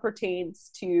part where it pertains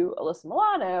to Alyssa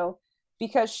Milano,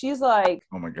 because she's like,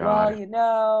 "Oh my God,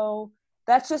 well,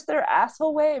 that's just their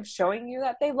asshole way of showing you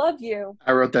that they love you."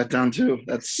 I wrote that down too.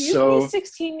 That's Excuse so. me,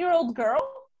 16-year-old girl.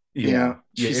 Yeah.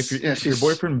 If your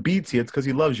boyfriend beats you, it's because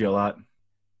he loves you a lot.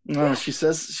 No, she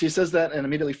says that and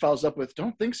immediately follows up with,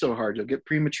 "Don't think so hard. You'll get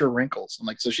premature wrinkles." I'm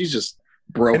like, so she's just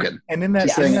broken. And in that,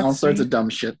 she's saying all sorts of dumb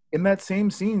shit. In that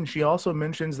same scene, she also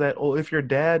mentions that, if your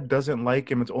dad doesn't like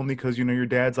him, it's only because, your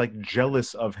dad's like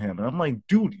jealous of him. And I'm like,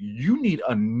 dude, you need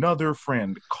another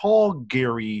friend. Call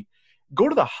Gary. Go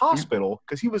to the hospital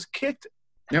because he was kicked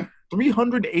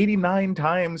 389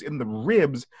 times in the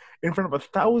ribs in front of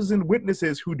 1,000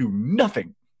 witnesses who do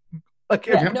nothing. Like,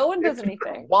 no one does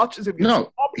anything. Watches him.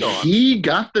 He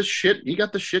got the shit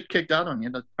kicked out on him. He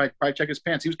had to probably check his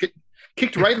pants. He was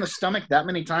kicked right in the stomach that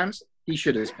many times. He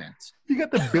shit his pants. He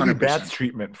got the Billy 100%. Bats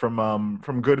treatment from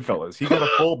Goodfellas. He got a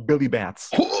full Billy Bats.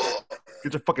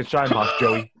 Get your fucking shine box,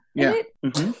 Joey. Yeah.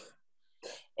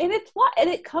 And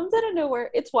it comes out of nowhere.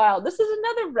 It's wild. This is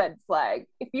another red flag.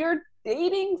 If you're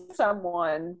dating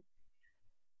someone,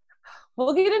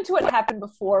 we'll get into what happened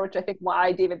before, which I think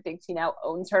why David thinks he now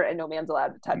owns her and no man's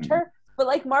allowed to touch her. But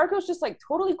like Margot's just like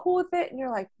totally cool with it, and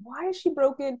you're like, why is she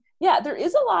broken? Yeah, there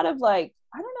is a lot of like,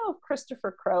 I don't know if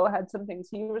Christopher Crowe had some things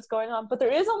he was going on, but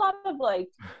there is a lot of like,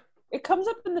 it comes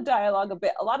up in the dialogue a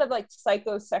bit, a lot of like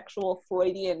psychosexual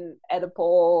Freudian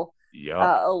Oedipal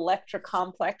electra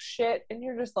complex shit, and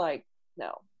you're just like,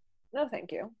 no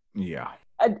thank you.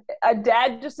 A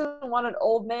dad just doesn't want an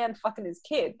old man fucking his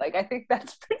kid. Like, I think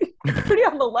that's pretty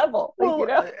on the level.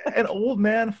 Like, an old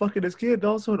man fucking his kid,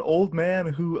 also an old man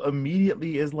who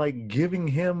immediately is like giving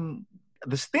him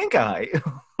the stink eye.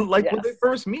 When they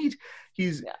first meet,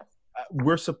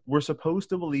 we're supposed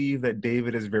to believe that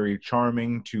David is very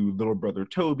charming to little brother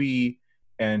Toby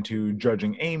and to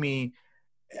judging Amy.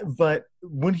 But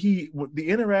when the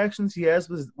interactions he has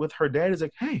with her dad is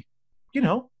like, hey,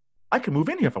 I could move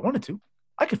in here if I wanted to.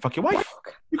 I could fuck your wife.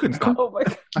 You couldn't stop. Oh my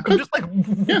God. I'm just like,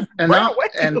 and now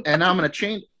I'm gonna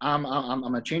change. I'm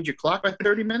gonna change your clock by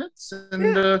 30 minutes,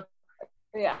 and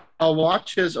I'll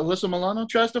watch as Alyssa Milano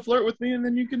tries to flirt with me, and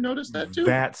then you can notice that too.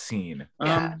 That scene.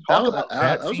 That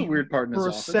was a weird part in his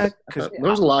office. Sec, there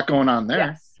was a lot going on there.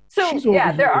 Yes. So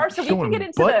there are. So we can get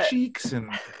into butt cheeks and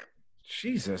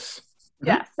Jesus.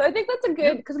 Yeah, so I think that's a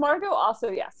good, because Margot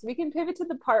also, so we can pivot to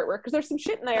the part where, because there's some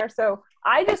shit in there, so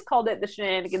I just called it the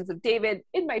shenanigans of David.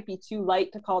 It might be too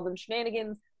light to call them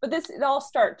shenanigans, but it all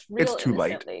starts real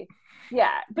innocently. Light.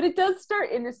 Yeah, but it does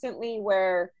start innocently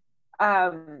where,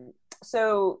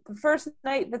 so the first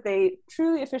night that they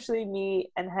truly officially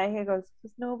meet, and Hank goes,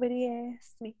 because nobody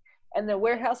asked me, and the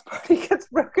warehouse party gets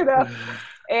broken up,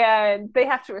 and they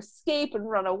have to escape and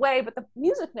run away, but the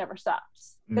music never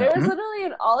stops. There's literally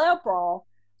an all-out brawl.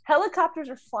 Helicopters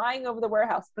are flying over the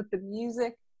warehouse, but the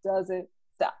music doesn't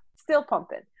stop. Still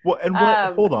pumping. Well, and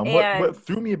hold on. What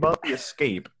threw me about the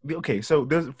escape? Okay, so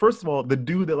there's, first of all, the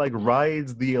dude that like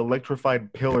rides the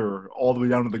electrified pillar all the way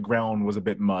down to the ground was a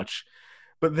bit much.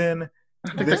 But then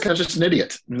that guy's just an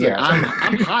idiot. Yeah, like,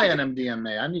 I'm high on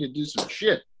MDMA. I need to do some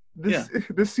shit.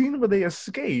 the scene where they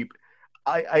escape,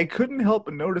 I couldn't help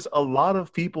but notice a lot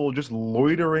of people just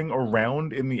loitering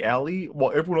around in the alley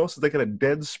while everyone else is like at a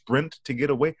dead sprint to get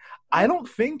away. I don't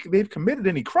think they've committed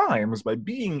any crimes by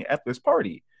being at this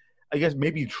party. I guess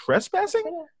maybe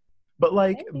trespassing, but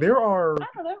like there are I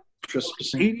don't know.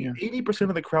 80%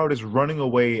 of the crowd is running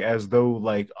away as though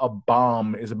like a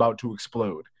bomb is about to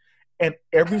explode. And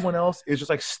everyone else is just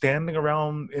like standing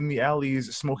around in the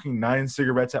alleys smoking 9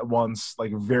 cigarettes at once,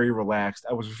 like very relaxed.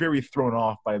 I was very thrown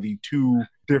off by the 2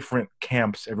 different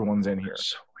camps everyone's in here.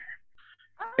 So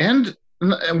weird.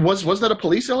 And was that a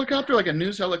police helicopter, like a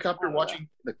news helicopter watching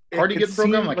the party get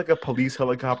programmed? Like a police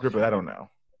helicopter, but I don't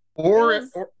know. Or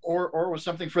was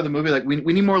something for the movie like we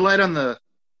need more light on the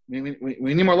we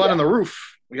need more light on the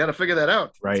roof. We got to figure that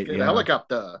out. Right? The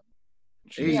helicopter.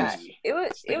 Yeah, it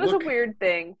was a weird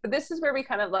thing, but this is where we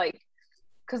kind of like,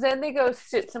 because then they go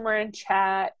sit somewhere and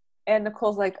chat, and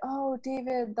Nicole's like, "Oh,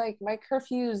 David, like my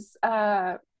curfew's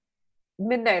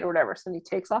midnight or whatever," so he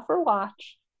takes off her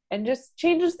watch and just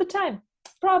changes the time.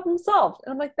 Problem solved.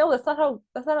 And I'm like, no, that's not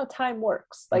how time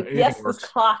works. Like, yes, this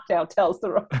clock now tells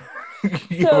the wrong.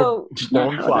 So it's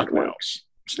not how clock works.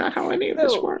 It's not how any of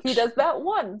this works. He does that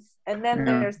once, and then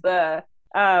there's the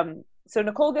So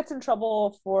Nicole gets in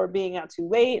trouble for being out too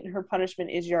late, and her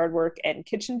punishment is yard work and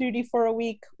kitchen duty for a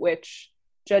week, which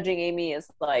judging Amy is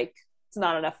like, it's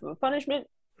not enough of a punishment.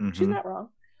 Mm-hmm. She's not wrong.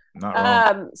 Not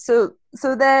wrong. So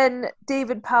then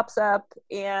David pops up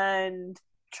and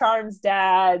Charm's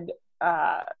dad,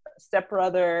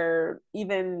 stepbrother,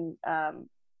 even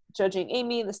judging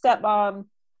Amy, the stepmom.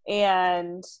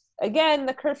 And again,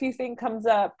 the curfew thing comes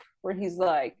up where he's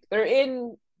like, they're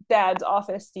in Dad's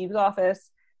office, Steve's office.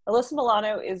 Alyssa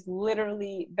Milano is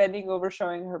literally bending over,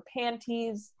 showing her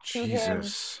panties to him,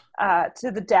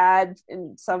 to the dad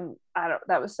in some,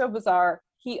 that was so bizarre.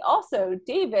 He also,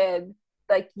 David,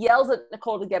 like yells at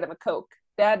Nicole to get him a Coke.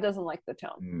 Dad doesn't like the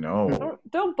tone. No.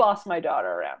 Don't boss my daughter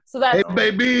around. So that's, hey,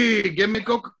 baby, give me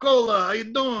Coca-Cola. How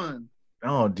you doing?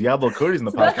 Oh, Diablo Cody's in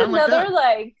the so podcast. That's another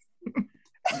like.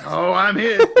 Oh, I'm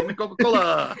here. Give me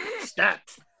Coca-Cola. Stat.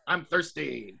 I'm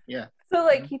thirsty. Yeah. So,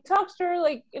 like, he talks to her,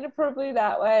 like, inappropriately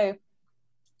that way.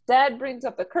 Dad brings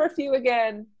up the curfew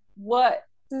again. What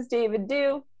does David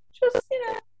do? Just,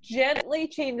 gently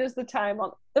changes the time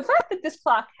on the fact that this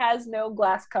clock has no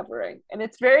glass covering. And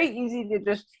it's very easy to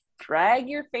just drag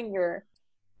your finger,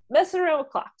 messing around with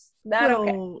clocks.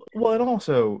 Okay. Well, and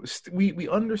also, we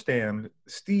understand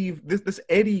Steve, this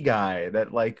Eddie guy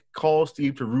that, like, calls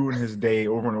Steve to ruin his day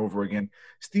over and over again.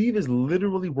 Steve is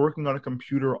literally working on a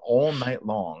computer all night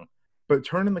long. But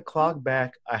turning the clock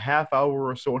back a half hour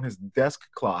or so on his desk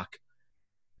clock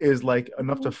is like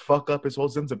enough to fuck up his whole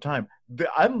sense of time.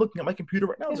 I'm looking at my computer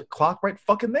right now. There's a clock right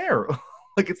fucking there.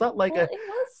 Like, it's not like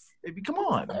come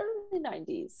on. The early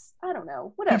 90s. I don't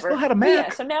know. Whatever. He still had a Mac.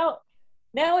 Yeah, so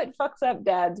now it fucks up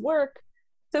Dad's work.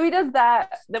 So he does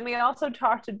that. Then we also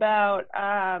talked about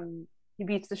he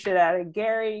beats the shit out of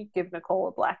Gary, give Nicole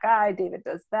a black eye. David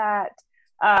does that.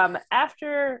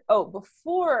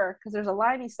 Before, because there's a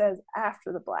line he says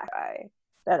after the black eye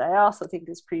that I also think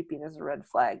is creepy and is a red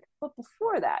flag. But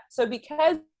before that, so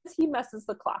because he messes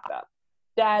the clock up,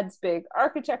 Dad's big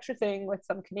architecture thing with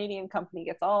some Canadian company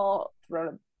gets all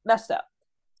messed up.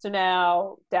 So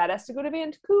now Dad has to go to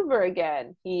Vancouver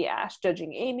again. He asked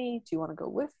judging Amy, do you want to go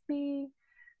with me?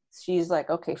 She's like,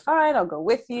 okay, fine, I'll go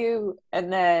with you.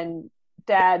 And then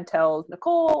Dad tells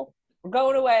Nicole, we're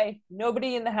going away.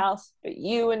 Nobody in the house but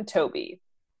you and Toby.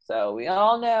 So we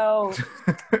all know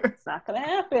it's not going to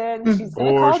happen. She's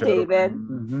going to call David.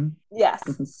 Mm-hmm. Yes.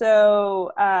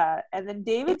 So, and then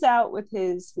David's out with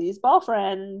his sleazeball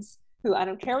friends, who I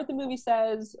don't care what the movie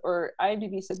says, or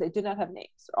IMDb says they did not have names.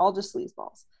 They're all just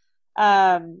sleazeballs.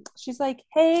 She's like,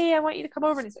 hey, I want you to come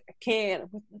over. And he's like, I can't. I'm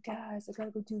with my guys. I got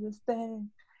to go do this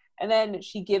thing. And then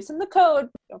she gives him the code.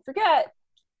 Don't forget.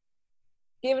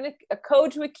 Giving a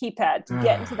code to a keypad to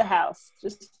get into the house.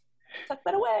 Just tuck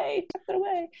that away.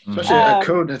 Especially a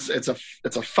code. It's a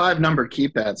 5-number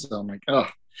keypad. So I'm like,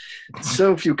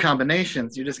 so few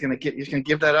combinations. You're just gonna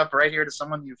give that up right here to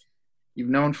someone you've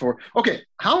known for. Okay,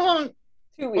 how long?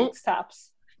 2 weeks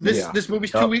tops. This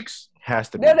movie's 2 weeks. Has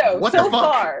to be. No. What so the fuck?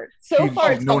 far,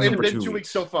 it's been 2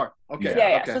 weeks so far. Okay.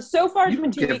 Yeah. Okay. So far it's you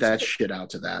been don't 2 give weeks. that shit out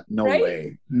to that. No right?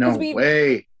 way. No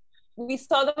way. We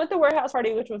saw them at the warehouse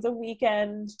party, which was a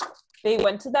weekend. They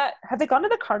went to that. Have they gone to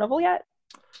the carnival yet?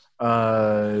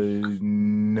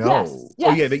 No. Yes.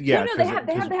 Oh yeah, they have.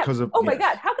 Oh my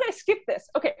god, how could I skip this?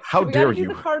 Okay. How we dare do you?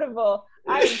 The carnival.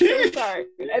 I'm so sorry.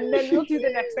 And then we'll do the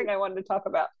next thing I wanted to talk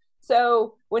about.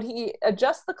 So when he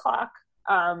adjusts the clock,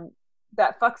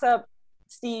 that fucks up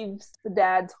the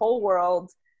dad's whole world.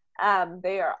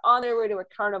 They are on their way to a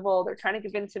carnival. They're trying to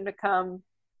convince him to come.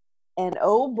 And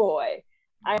oh boy,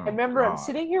 I remember I'm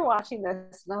sitting here watching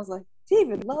this and I was like,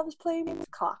 David loves playing with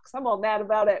clocks. I'm all mad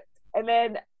about it. And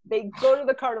then they go to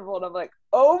the carnival and I'm like,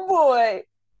 oh boy,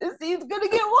 this scene's gonna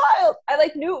get wild. I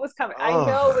like knew it was coming. I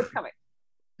know it's coming.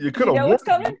 You could have. You know what's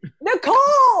coming?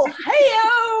 Nicole!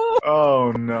 Hey-o!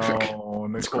 Oh no,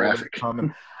 Nicole is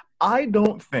coming. I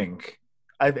don't think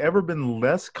I've ever been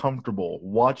less comfortable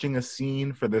watching a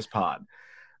scene for this pod.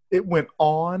 It went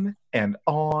on and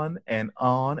on and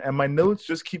on, and my notes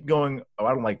just keep going, oh,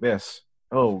 I don't like this.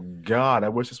 Oh, God, I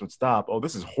wish this would stop. Oh,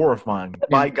 this is horrifying.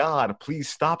 By God, please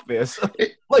stop this.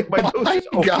 Like, my notes.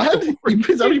 By God?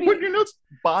 Is that what you put in your notes?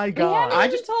 By God. I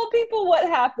just told people what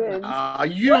happened.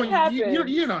 You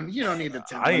don't need to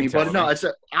tell anybody. No,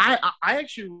 I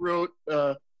actually wrote,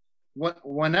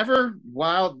 whenever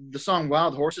the song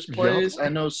Wild Horses plays, I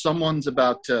know someone's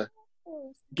about to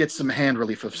get some hand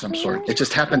relief of some sort. It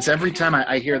just happens every time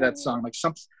I hear that song. Like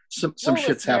some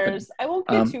shit's happening. I won't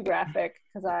get too graphic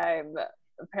because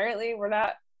apparently we're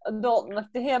not adult enough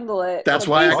to handle it. That's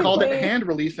why I called it hand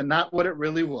relief and not what it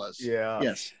really was. Yeah.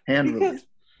 Yes, hand relief.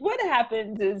 What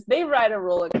happens is they ride a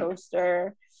roller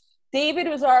coaster. David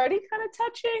was already kind of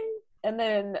touching, and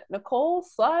then Nicole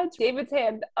slides David's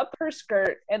hand up her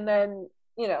skirt, and then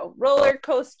roller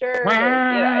coaster.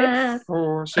 It's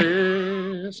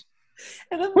horses.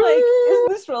 And I'm like, is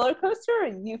this roller coaster a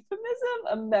euphemism,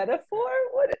 a metaphor?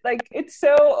 What? Like, it's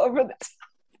so over the top.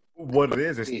 What it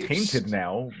is tainted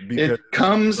now. Because it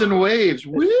comes in waves.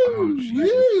 Woo!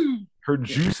 Woo! Her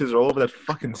juices are all over that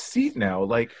fucking seat now.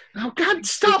 Like, oh God,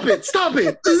 stop it! Stop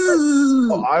it!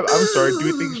 Oh, I'm sorry. Do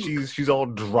you think she's all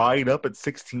dried up at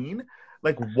 16?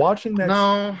 Like, watching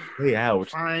that play out,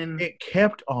 it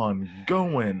kept on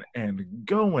going and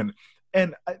going.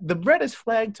 And the reddest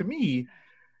flag to me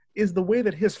is the way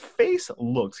that his face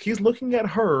looks. He's looking at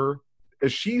her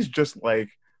as she's just like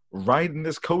riding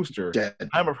this coaster,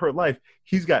 time of her life.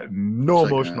 He's got no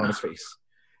emotion on his face.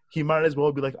 He might as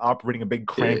well be like operating a big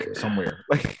crank somewhere.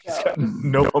 Like, he's got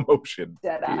no emotion.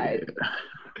 Dead-eyed.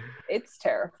 It's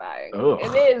terrifying.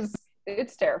 Ugh.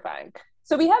 It's terrifying.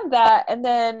 So we have that, and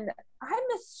then I'm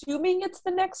assuming it's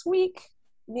the next week.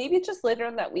 Maybe it's just later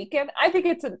on that weekend. I think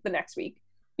it's the next week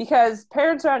because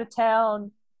parents are out of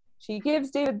town. She gives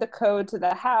David the code to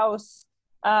the house.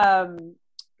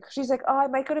 She's like, oh, I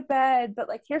might go to bed, but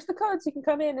like, here's the code so you can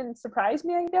come in and surprise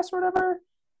me, I guess, or whatever.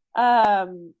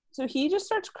 So he just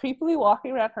starts creepily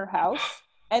walking around her house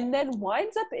and then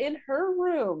winds up in her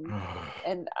room.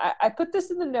 And I put this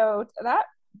in the note, that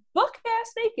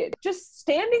buck-ass naked, just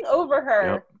standing over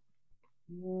her,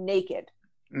 naked.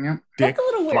 Yeah. That's a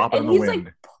little weird. And he's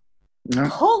like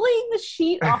pulling the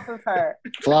sheet off of her.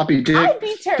 Floppy dick. I'd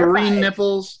be terrified.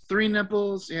 Three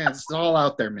nipples. Yeah, it's all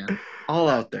out there, man. All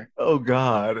out there. Oh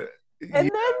God. And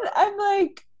then I'm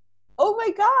like, oh my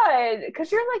God,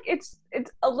 because you're like, it's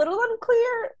a little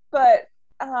unclear, but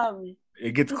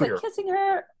it gets clear. Like kissing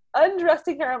her,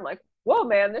 undressing her. I'm like, whoa,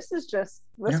 man, this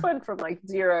went from like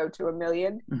 0 to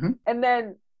 1,000,000. Mm-hmm. And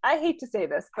then I hate to say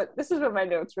this, but this is what my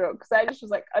notes wrote because I just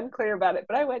was like unclear about it.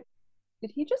 But I went,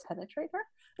 did he just penetrate her?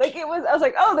 Like I was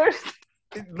like, oh, there's.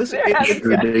 Listen,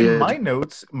 in my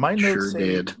notes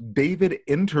say David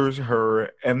enters her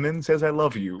and then says, "I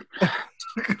love you."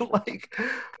 Like,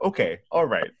 okay, all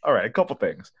right. A couple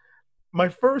things. My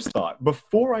first thought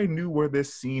before I knew where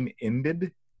this scene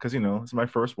ended, because it's my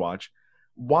first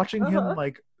watching him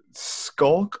like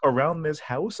skulk around this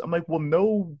house. I'm like, well,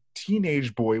 no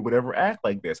teenage boy would ever act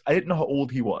like this. I didn't know how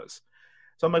old he was,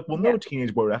 so I'm like, well, no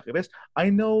teenage boy would act like this. I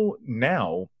know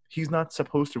now he's not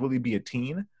supposed to really be a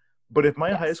teen. But if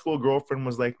my high school girlfriend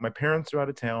was like, my parents are out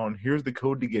of town, here's the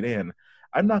code to get in,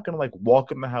 I'm not going to like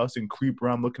walk in the house and creep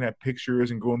around looking at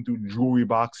pictures and going through jewelry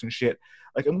box and shit.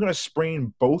 Like, I'm going to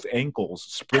sprain both ankles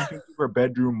sprinting through her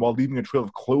bedroom while leaving a trail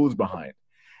of clothes behind.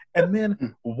 And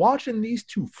then watching these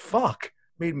two fuck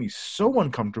made me so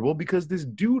uncomfortable because this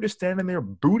dude is standing there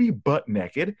booty butt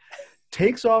naked,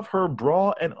 takes off her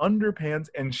bra and underpants,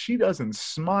 and she doesn't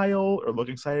smile or look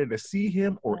excited to see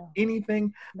him or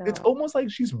anything. No. It's almost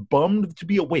like she's bummed to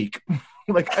be awake.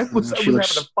 Like I was having a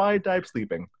fine time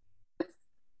sleeping.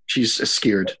 She's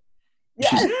scared.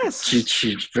 Yes.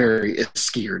 She's very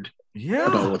scared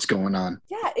about what's going on.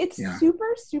 Yeah, it's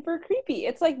super, super creepy.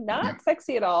 It's like not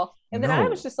sexy at all. And then I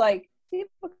was just like, do you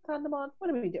put a condom on? What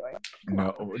are we doing?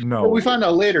 No. Well, we find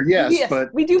out later, yes.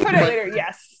 But we do find out later,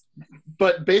 yes.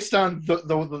 But based on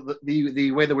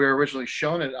the way that we were originally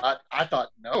shown it, I thought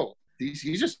no.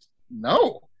 He's just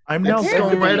no. I'm now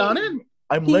going right on in.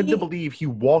 I'm led to believe he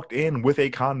walked in with a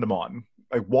condom on.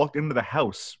 Like walked into the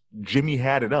house. Jimmy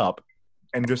had it up,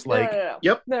 and just like,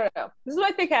 Yep. No. This is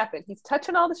what I think happened. He's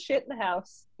touching all the shit in the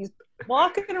house. He's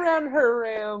walking around her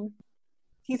room.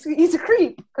 He's a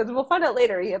creep, because we'll find out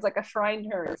later he has like a shrine to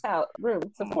her in his room.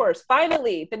 So of course,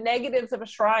 finally, the negatives of a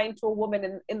shrine to a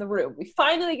woman in the room. We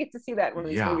finally get to see that in one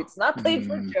of these movies. It's not played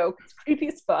for a joke. It's creepy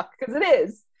as fuck, because it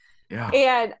is. Yeah.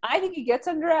 And I think he gets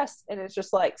undressed and it's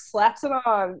just like slaps it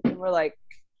on, and we're like,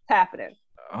 it's happening.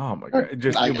 Oh my god!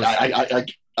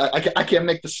 I can't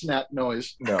make the snap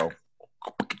noise. No.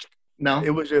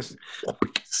 It was just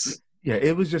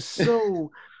it was just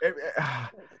so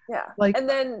yeah. Like, and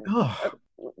then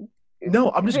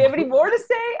no, I'm just. Do you have any more to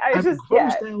say?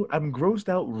 I'm grossed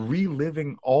out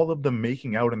reliving all of the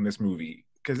making out in this movie,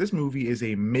 because this movie is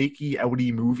a makey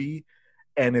outy movie,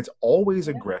 and it's always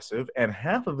aggressive, and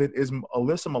half of it is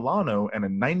Alyssa Milano and a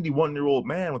 91-year-old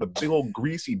man with a big old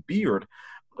greasy beard.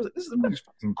 This movie's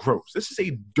fucking gross. This is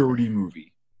a dirty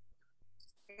movie.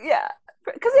 Yeah,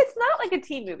 because it's not like a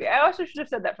teen movie. I also should have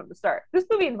said that from the start. This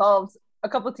movie involves a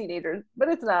couple of teenagers, but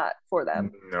it's not for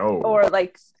them. No. Or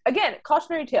like, again,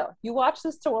 cautionary tale. You watch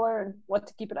this to learn what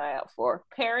to keep an eye out for.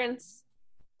 Parents,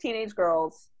 teenage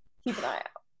girls, keep an eye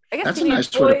out. I guess that's a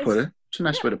nice way to put it. It's a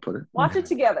nice way to put it. Watch it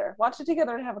together. Watch it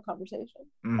together and have a conversation.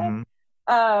 Okay?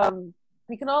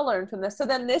 We can all learn from this. So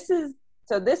then this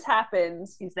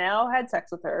happens. He's now had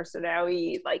sex with her. So now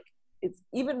he like is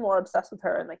even more obsessed with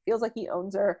her and like feels like he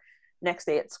owns her. Next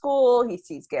day at school, he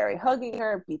sees Gary hugging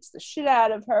her, beats the shit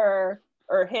out of her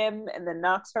or him, and then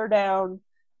knocks her down.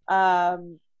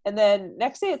 And then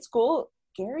next day at school,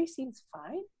 Gary seems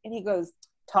fine, and he goes,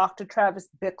 "Talk to Travis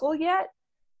Bickle yet?"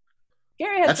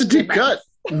 Gary has that's a deep cut.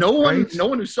 No one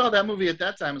who saw that movie at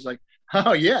that time was like,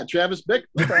 "Oh yeah, Travis Bickle."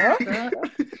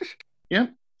 Yeah.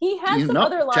 He has some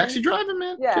other lines. Taxi Driver,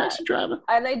 man. Yeah. Taxi Driver.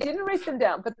 And I didn't write them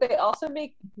down, but they also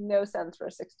make no sense for a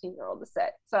 16-year-old to say.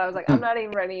 So I was like, I'm not even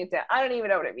writing it down. I don't even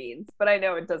know what it means, but I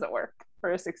know it doesn't work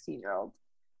for a 16-year-old.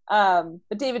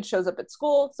 But David shows up at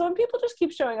school. So when people just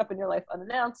keep showing up in your life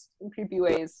unannounced in creepy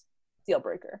ways, deal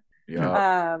breaker.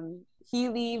 Yeah. He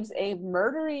leaves a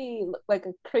murdery, like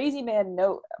a crazy man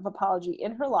note of apology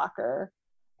in her locker.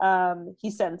 He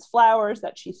sends flowers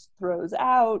that she throws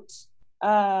out.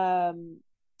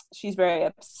 She's very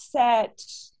upset.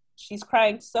 She's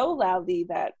crying so loudly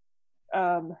that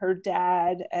her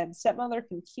dad and stepmother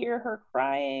can hear her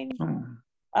crying.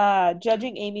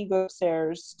 Judging Amy goes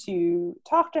upstairs to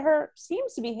talk to her,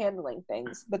 seems to be handling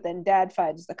things, but then dad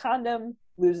finds the condom,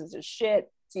 loses his shit,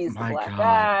 sees the black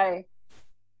guy.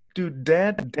 Dude,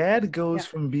 dad goes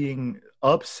from being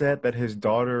upset that his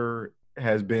daughter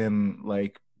has been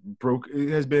like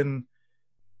has been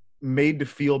made to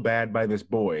feel bad by this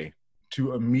boy,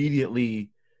 to immediately,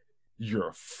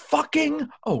 "You're fucking,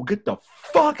 get the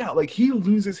fuck out." Like, he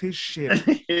loses his shit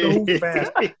so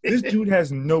fast. This dude has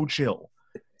no chill.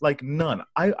 Like, none.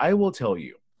 I will tell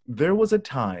you, there was a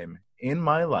time in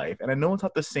my life, and I know it's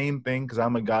not the same thing because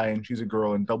I'm a guy and she's a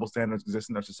girl and double standards exist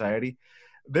in our society.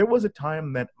 There was a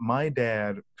time that my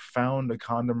dad found a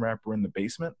condom wrapper in the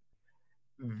basement.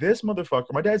 This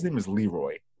motherfucker, my dad's name is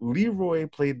Leroy. Leroy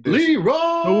played this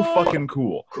so fucking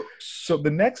cool. So the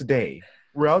next day,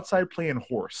 we're outside playing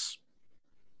horse.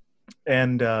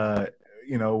 And,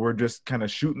 we're just kind of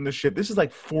shooting the shit. This is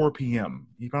like 4 p.m.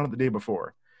 He found it the day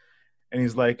before. And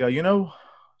he's like, just want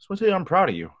to tell you I'm proud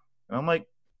of you. And I'm like,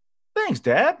 "Thanks,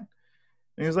 Dad."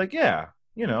 And he's like, "Yeah,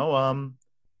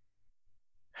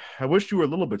 I wish you were a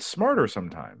little bit smarter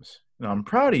sometimes. I'm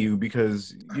proud of you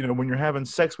because, when you're having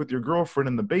sex with your girlfriend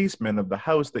in the basement of the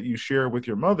house that you share with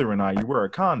your mother and I, you wear a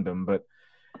condom. But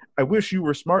I wish you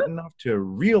were smart enough to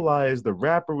realize the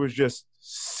wrapper was just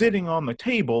sitting on the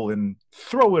table and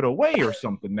throw it away or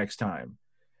something next time."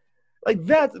 Like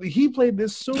that, he played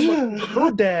this so much.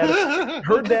 Her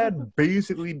dad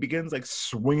basically begins like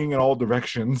swinging in all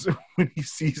directions when he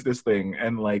sees this thing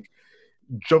and like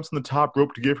jumps on the top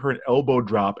rope to give her an elbow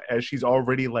drop as she's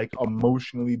already like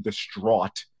emotionally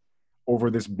distraught over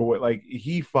this boy. Like,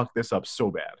 he fucked this up so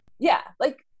bad. Yeah,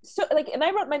 and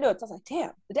I wrote my notes. I was like,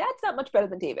 damn, the dad's not much better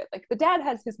than David. Like, the dad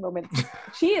has his moments.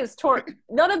 She is torn.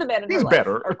 None of the men in her life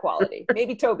are quality.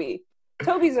 Maybe Toby.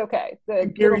 Toby's okay. The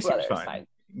Gary little brother seems is fine.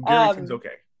 Gary seems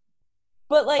okay.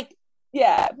 But like,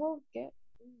 yeah, we'll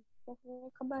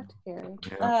come back to Gary.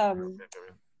 Yeah.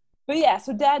 But yeah,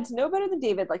 so dad's no better than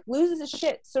David, like loses his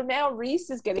shit. So now Reese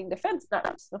is getting defensive. Not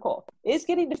Reese, Nicole is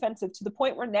getting defensive to the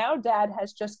point where now dad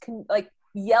has just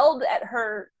yelled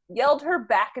her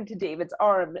back into David's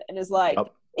arm and is like,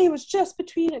 "It was just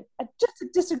just a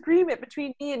disagreement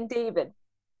between me and David."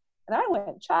 And I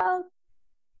went, "Child,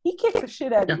 he kicked the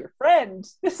shit out of your friend.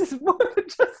 This is more than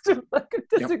just a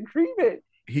disagreement."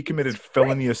 He committed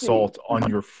felony assault on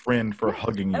your friend for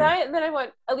hugging you. And then I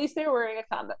went, at least they were wearing a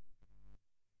condom.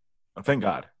 Oh, thank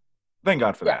God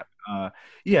for that.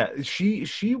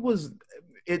 She was.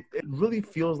 It really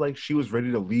feels like she was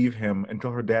ready to leave him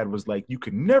until her dad was like, "You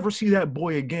can never see that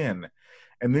boy again."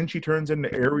 And then she turns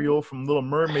into Ariel from Little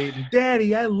Mermaid, and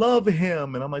Daddy, I love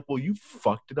him. And I'm like, well, you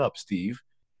fucked it up, Steve.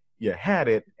 You had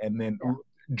it, and then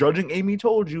Judging Amy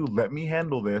told you, let me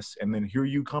handle this, and then here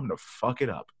you come to fuck it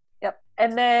up. Yep.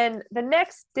 And then the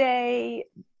next day,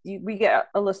 we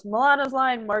get Alyssa Milano's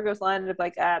line, Margot's line of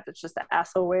like, that's just an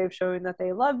asshole way of showing that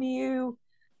they love you.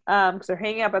 Because they're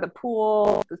hanging out by the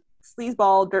pool. The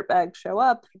sleazeball dirtbags show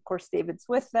up. Of course, David's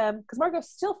with them. Because Margot's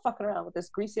still fucking around with this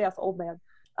greasy ass old man.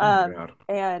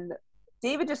 And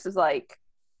David just is like,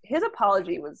 his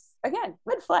apology was, again,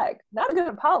 red flag. Not a good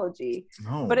apology.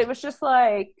 No. But it was just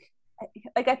like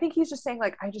I think he's just saying,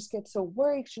 like, I just get so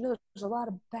worried. You know, there's a lot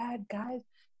of bad guys.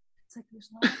 It's like, there's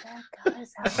a lot of bad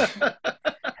guys out there.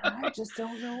 And I just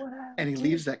don't know what I And he do.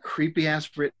 leaves that creepy ass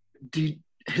Brit.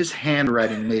 His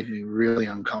handwriting made me really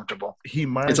uncomfortable.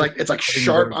 It's like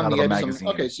sharp on the edges.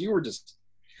 Okay, so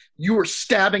you were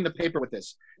stabbing the paper with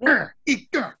this.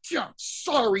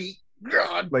 Sorry,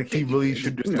 God. Like he really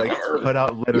should just like cut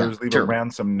out letters, leave a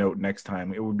ransom note next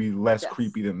time. It would be less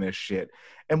creepy than this shit.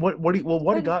 And what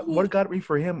got me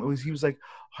for him was he was like,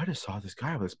 I just saw this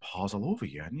guy with his paws all over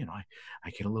you, and you know I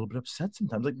get a little bit upset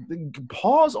sometimes. Like the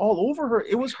paws all over her.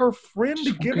 It was her friend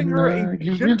giving her a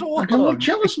gentle hug. I'm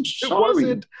jealous. I'm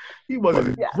sorry. He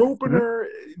wasn't groping her.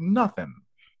 Nothing.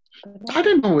 I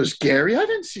didn't know it was Gary. I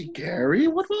didn't see Gary.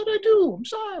 What did I do? I'm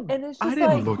sorry. And it's just I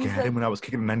didn't look at him when I was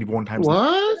kicking him 91 times. What?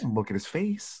 I didn't look at his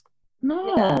face.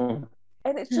 No. Yeah.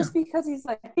 And it's just because he's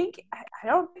like, I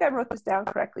don't think I wrote this down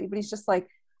correctly, but he's just like,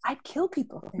 I'd kill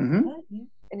people. Mm-hmm.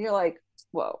 And you're like,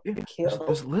 whoa,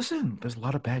 listen, there's a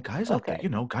lot of bad guys out there. You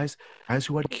know, guys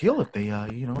who I'd kill if they,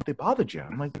 if they bothered you.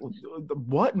 I'm like,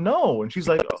 what? No. And she's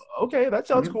like, okay, that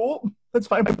sounds cool. That's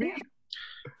fine with me.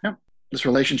 Yeah. This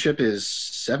relationship is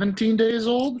 17 days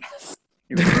old,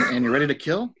 and you're ready to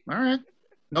kill? All right.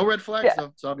 No red flags, though.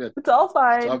 It's all good. It's all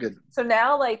fine. It's all good. So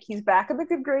now, like, he's back in the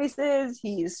good graces.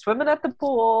 He's swimming at the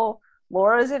pool.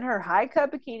 Laura's in her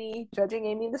high-cut bikini, judging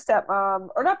Amy the stepmom.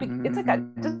 Or not, it's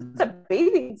like just a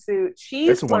bathing suit.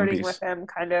 She's flirting with him,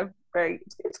 kind of.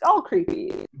 It's all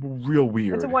creepy. Real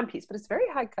weird. It's a one piece, but it's very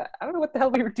high cut. I don't know what the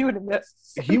hell we were doing in this.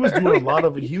 He was doing a lot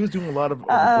of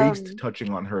waist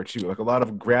touching on her too, like a lot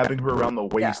of grabbing her around the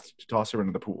waist to toss her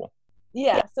into the pool.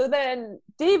 Yeah. So then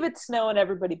David's snowing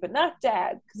everybody, but not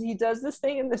Dad, because he does this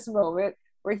thing in this moment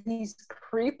where he's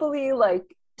creepily like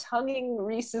tonguing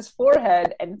Reese's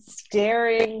forehead and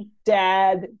staring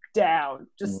Dad down,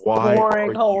 just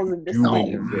boring holes in his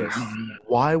this.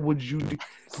 Why would you do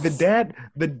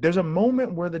there's a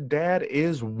moment where the dad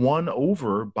is won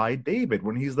over by David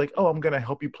when he's like, oh, I'm gonna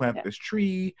help you plant this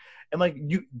tree, and like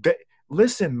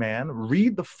listen, man,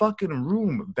 read the fucking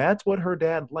room. That's what her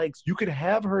dad likes. You could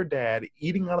have her dad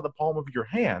eating out of the palm of your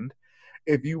hand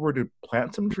if you were to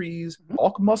plant some trees,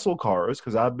 walk muscle cars,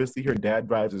 because obviously her dad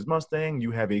drives his Mustang.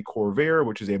 You have a Corvair,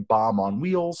 which is a bomb on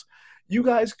wheels. You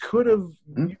guys could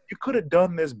have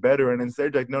done this better, and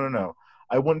instead like, no.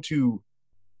 I want to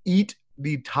eat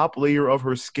the top layer of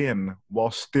her skin while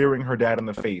staring her dad in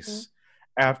the face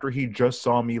after he just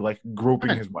saw me like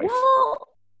groping his wife. Well,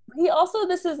 he also,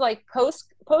 this is like post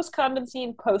condom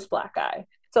scene, post black eye.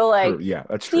 So like,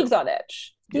 that's Steve's true. on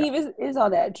edge. Steve is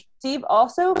on edge. Steve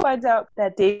also finds out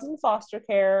that Dave's in foster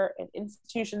care and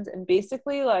institutions, and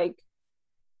basically like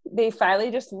they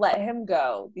finally just let him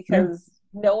go because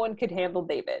no one could handle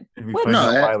David.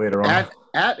 Later on.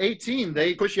 At 18,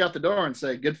 they push you out the door and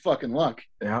say, "Good fucking luck."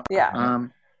 Yeah.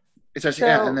 It's actually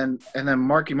and then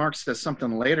Marky Mark says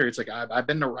something later. It's like I've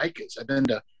been to Rikers. I've been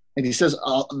to, and he says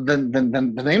then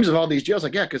the names of all these jails.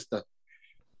 Like because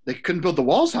they couldn't build the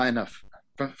walls high enough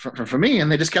for me,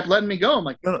 and they just kept letting me go. I'm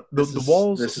like, no, the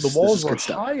walls were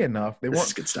high enough. They weren't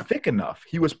thick enough.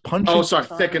 He was punching. Oh, sorry,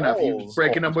 thick enough. He was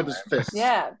breaking them with his fists.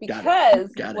 Yeah,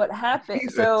 because what happened?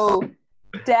 Jesus. So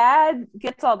Dad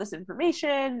gets all this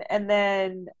information, and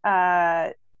then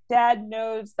Dad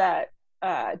knows that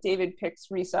David picks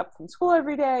Reese up from school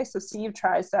every day. So Steve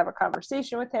tries to have a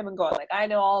conversation with him and go like, "I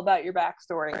know all about your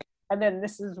backstory." And then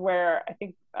this is where I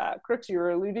think Crooks, you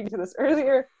were alluding to this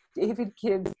earlier. David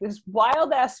gives this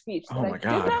wild ass speech that I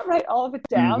did not write all of it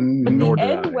down. But the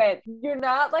end went, "You're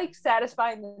not like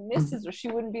satisfying the missus, or she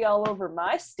wouldn't be all over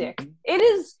my stick." It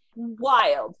is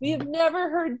wild. We have never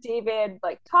heard David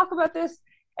like talk about this.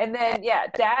 And then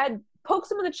Dad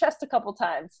pokes him in the chest a couple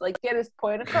times, like get his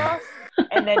point across,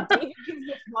 and then David gives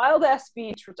this wild ass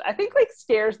speech, which I think like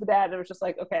scares the dad, and it was just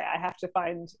like, okay, I have to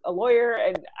find a lawyer,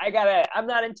 and I'm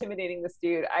not intimidating this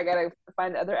dude. I gotta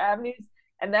find other avenues,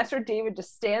 and that's where David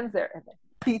just stands there and then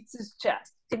beats his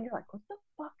chest, and you're like, what the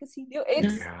fuck is he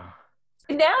doing?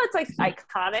 Now it's like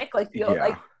iconic, like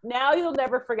like now you'll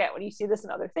never forget when you see this in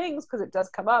other things, because it does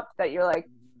come up that you're like,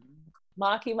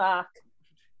 Marky Mark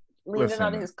leaning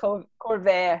on his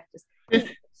Corvair.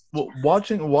 Well,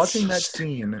 watching that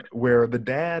scene where the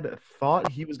dad thought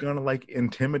he was gonna like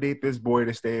intimidate this boy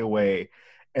to stay away,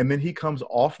 and then he comes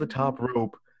off the top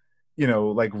rope, you know,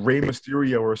 like Rey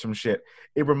Mysterio or some shit.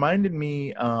 It reminded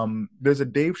me, there's a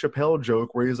Dave Chappelle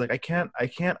joke where he's like, I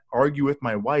can't argue with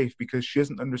my wife because she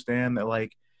doesn't understand that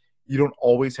like you don't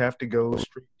always have to go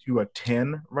straight to a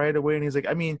 10 right away. And he's like,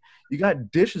 I mean, you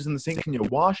got dishes in the sink, can you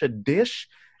wash a dish?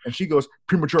 And she goes,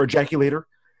 premature ejaculator.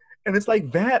 And it's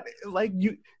like that, like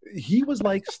he was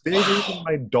like, stay away from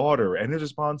my daughter. And his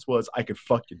response was, I could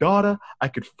fuck your daughter, I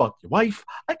could fuck your wife,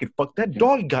 I could fuck that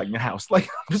dog you got in your house. Like,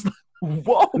 I'm just like,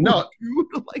 whoa, no,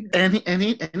 dude. Like,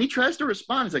 and he tries to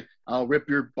respond. He's like, I'll rip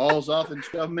your balls off and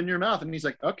shove them in your mouth. And he's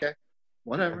like, okay,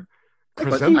 whatever.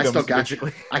 But I still got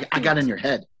you. I got in your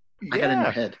head. I got in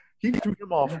your head. He threw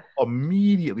him off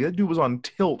immediately. That dude was on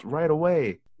tilt right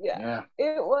away. Yeah.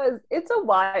 It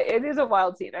is a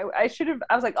wild scene. I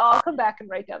was like, oh, I'll come back and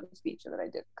write down the speech, and then I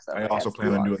did. I also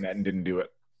planned on doing that and didn't do it.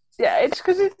 Yeah, it's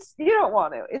because you don't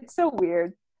want to. It's so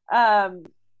weird.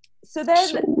 So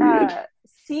then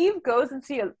Steve goes and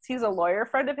sees a lawyer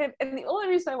friend of him, and the only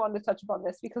reason I wanted to touch upon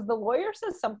this because the lawyer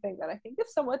says something that I think if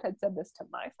someone had said this to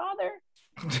my father,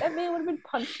 that man would have been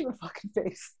punched in the fucking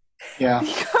face. Yeah.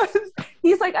 Because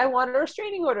he's like, I want a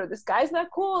restraining order. This guy's not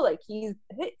cool. Like, he's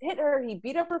hit her. He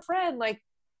beat up her friend. Like,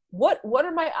 what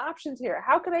are my options here?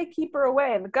 How can I keep her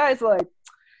away? And the guy's like,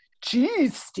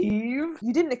 geez, Steve,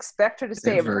 you didn't expect her to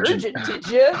stay a virgin, did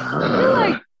you? You're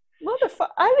like, motherfucker,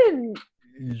 I didn't.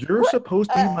 You're supposed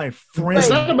to be my friend. It's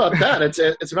not about that.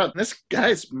 It's about this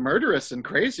guy's murderous and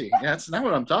crazy. That's not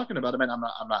what I'm talking about. I mean, I'm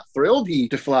not thrilled he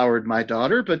deflowered my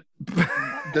daughter, but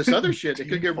this other shit, it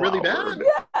could get really bad.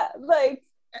 Yeah, like,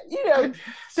 you know,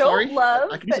 don't love.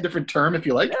 I can use a different term if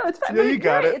you like. No, it's fine. Yeah, you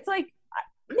got it. It's like,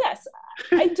 yes,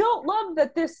 I don't love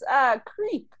that this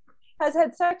creep has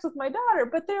had sex with my daughter,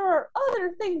 but there are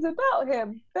other things about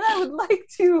him that I would like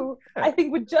to, I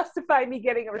think would justify me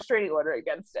getting a restraining order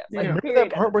against him. Like, remember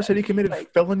that part where said he committed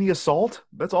felony assault?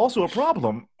 That's also a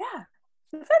problem. Yeah.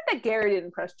 The fact that Gary didn't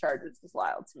press charges is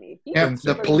wild to me.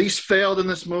 The police failed in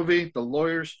this movie. The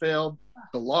lawyers failed.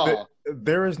 The law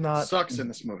there is not sucks in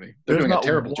this movie. They're doing a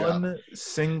terrible job. There's not one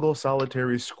single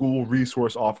solitary school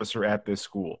resource officer at this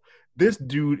school. This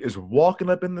dude is walking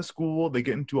up in the school. They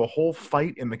get into a whole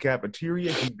fight in the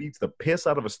cafeteria. He beats the piss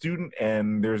out of a student,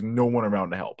 and there's no one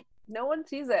around to help. No one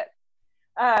sees it.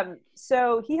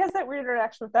 So he has that weird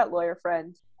interaction with that lawyer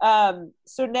friend.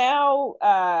 So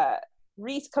now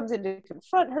Reese comes in to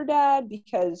confront her dad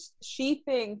because she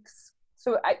thinks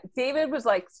David was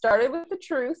like started with the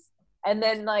truth, and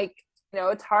then like, you know,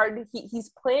 it's hard.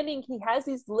 He's planning. He has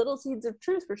these little seeds of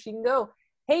truth where she can go,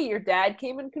 hey, your dad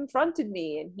came and confronted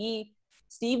me, and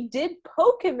Steve did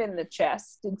poke him in the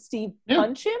chest. Did Steve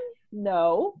punch him?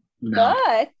 No.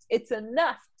 But it's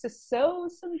enough to sow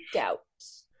some doubt.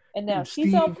 And now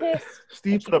she's all pissed.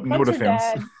 Steve put up no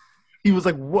defense. He was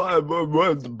like, what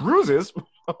bruises?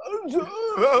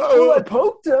 Oh, I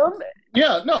poked him.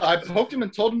 Yeah, no, I poked him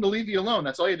and told him to leave you alone.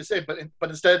 That's all you had to say. But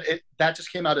instead, that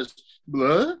just came out as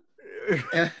blah.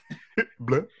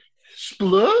 Blah.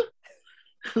 Splah?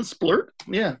 Splurt?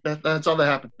 Yeah, that's all that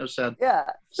happened. It was sad. Yeah.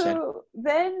 So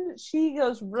then she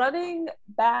goes running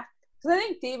back because I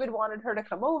think David wanted her to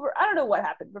come over. I don't know what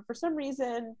happened, but for some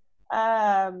reason,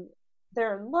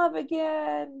 they're in love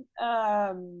again.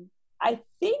 I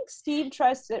think Steve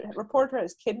tries to report her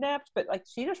as kidnapped, but like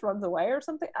she just runs away or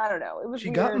something. I don't know. It was.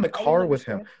 She got in the car with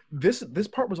him. This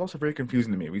part was also very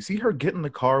confusing to me. We see her get in the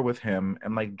car with him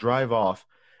and like drive off.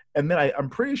 And then I'm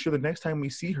pretty sure the next time we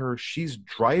see her, she's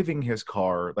driving his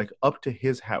car like up to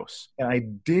his house, and I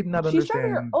did not understand. She's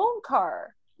driving her own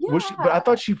car. Yeah. But I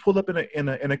thought she pulled up in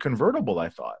a convertible. I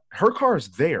thought her car is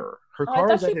there. Her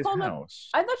car is at his house.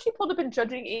 I thought she pulled up in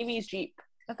Judging Amy's Jeep.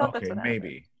 I thought that's what happened.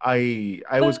 Maybe.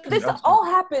 I was. This all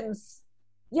happens.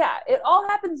 Yeah, it all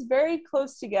happens very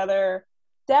close together.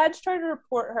 Dad's trying to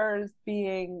report her as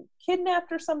being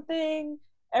kidnapped or something.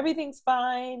 Everything's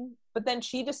fine. But then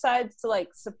she decides to like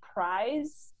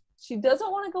surprise. She doesn't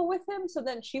want to go with him. So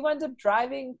then she winds up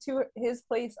driving to his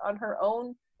place on her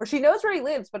own, or she knows where he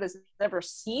lives, but has never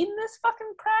seen this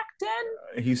fucking crack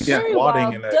den. He's Very squatting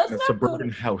wild. in a Does not suburban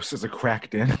go to- house as a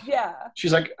crack den. Yeah.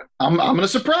 She's like, I'm gonna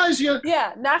surprise you.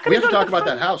 Yeah, not We gonna have to go talk the about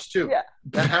front- that house too. Yeah.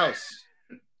 That house.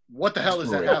 What the hell is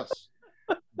that Destroyed. house?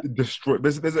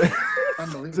 Destroy.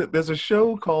 Unbelievable. There's a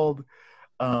show called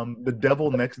The Devil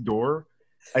Next Door.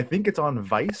 I think it's on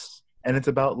Vice, and it's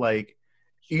about like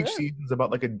each Sure. season's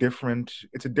about like a different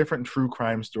true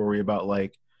crime story about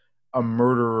like a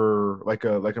murderer, like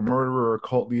a murderer or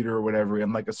cult leader or whatever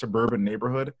in like a suburban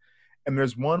neighborhood. And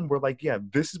there's one where like, yeah,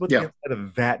 this is what the inside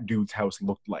of that dude's house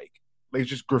looked like. Like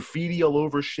just graffiti all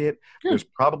over shit. There's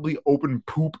probably open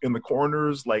poop in the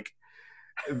corners. Like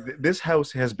this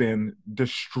house has been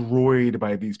destroyed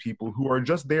by these people who are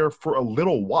just there for a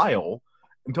little while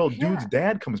until dude's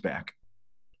dad comes back.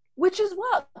 Which is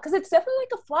wild, because it's definitely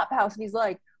like a flop house, and he's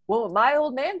like, well, when my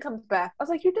old man comes back, I was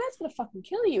like, your dad's gonna fucking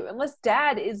kill you unless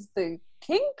dad is the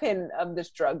kingpin of this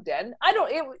drug den. I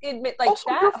don't admit like Also,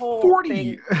 that you're whole 40.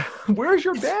 thing. Where's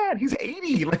your dad? He's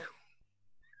 80. Like,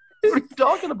 what are you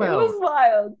talking It about? was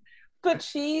wild. But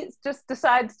she just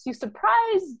decides to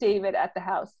surprise David at the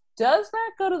house. Does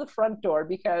not go to the front door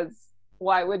because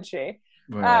why would she?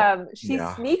 Well, She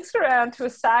yeah. sneaks around to a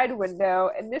side window,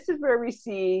 and this is where we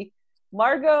see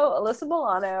Margot Alyssa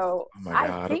Milano. Oh my I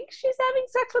God. think she's having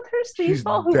sex with her She's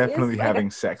sleazeball, who definitely is like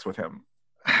having sex with him.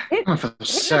 hit, I don't know if it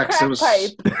was hit sex. the It was. crack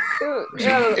pipe.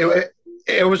 Ooh,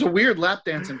 It was a weird lap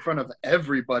dance in front of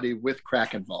everybody with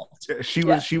crack involved. She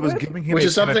Yeah. was giving him Which a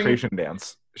is something- penetration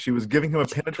dance. She was giving him a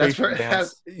penetration where it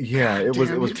dance. Yeah, it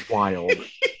Damn was it. wild.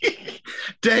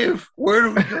 Dave, where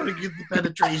do we go to get the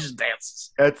penetration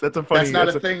dances? That's a funny. That's not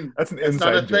that's a thing. That's an That's inside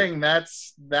not a joke. thing.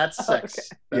 That's sex.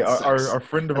 Yeah, That's our, sex. our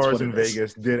friend of That's ours what in it is.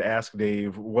 Vegas did ask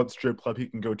Dave what strip club he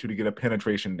can go to get a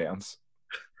penetration dance.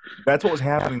 That's what was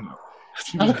happening.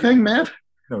 It's not a thing, man.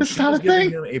 No, It's she not was a giving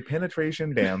thing. him a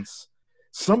penetration dance.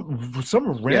 Some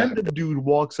random dude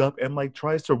walks up and like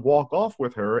tries to walk off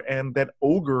with her, and that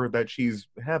ogre that she's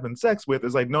having sex with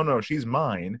is like, no, she's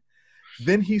mine.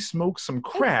 Then he smokes some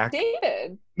crack.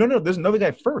 David. No, there's another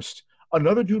guy first.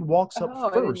 Another dude walks up Oh,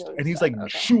 I didn't first, notice and he's that. like,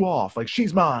 Okay. shoo off, like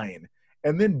she's mine.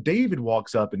 And then David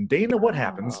walks up, and Dana, what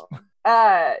happens?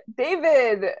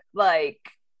 David, like,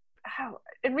 how,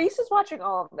 and Reese is watching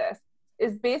all of this,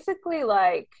 is basically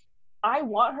like, I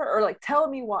want her, or like, tell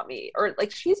him you want me, or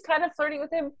like, she's kind of flirting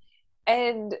with him,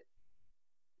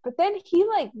 but then he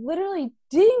like literally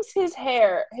digs his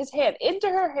hand into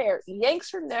her hair,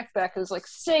 yanks her neck back, and is like,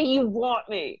 say you want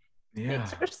me. Yeah.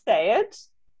 Makes her say it,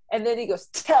 and then he goes,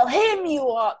 tell him you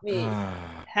want me.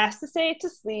 Has to say it to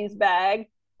Sleazebag,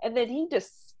 and then he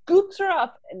just scoops her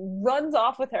up and runs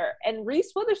off with her. And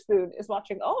Reese Witherspoon is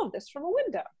watching all of this from a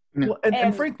window. Well, and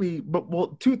And- frankly,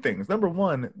 two things. Number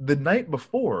one, the night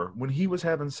before, when he was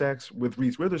having sex with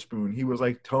Reese Witherspoon, he was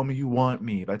like, tell me you want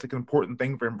me. That's like an important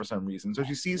thing for him for some reason. So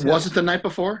she sees him Was it the night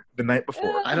before? the night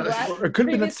before. I don't- Or it could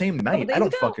have been that same night. days I don't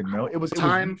ago? fucking know. It was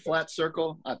Time, flat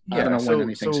circle. I Yeah, don't know so, when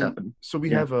anything's so, happened. so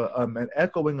we Yeah. have an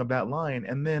echoing of that line,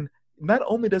 and then not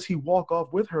only does he walk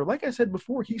off with her, like I said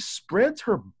before, he spreads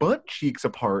her butt cheeks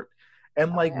apart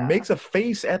and like yeah. makes a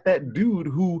face at that dude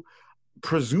who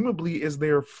presumably is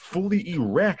there fully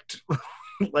erect.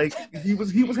 Like he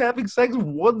was having sex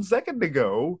 1 second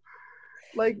ago.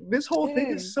 Like this whole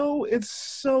thing is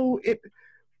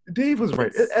Dave was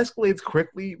right. It escalates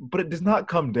quickly, but it does not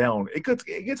come down. It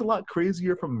gets a lot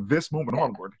crazier from this moment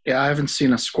onward. Yeah, I haven't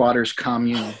seen a squatters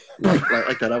commune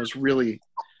like that. I was really,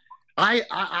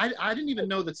 I didn't even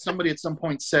know that somebody at some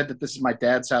point said that this is my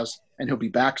dad's house and he'll be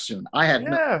back soon. I had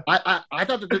Yeah. I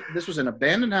thought that this was an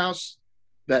abandoned house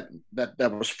that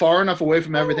was far enough away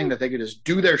from everything that they could just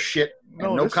do their shit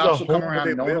and no this is cops a will come home around that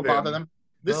and no they one will live bother in. them.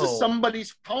 This No. is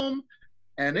somebody's home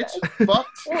and it's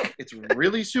fucked. It's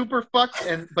really super fucked.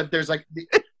 But there's like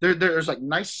there's like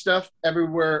nice stuff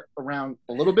everywhere around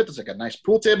a little bit. There's like a nice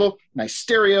pool table, nice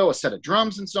stereo, a set of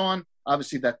drums, and so on.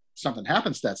 Obviously, that something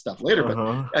happens to that stuff later,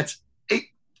 Uh-huh. but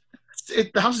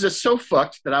the house is just so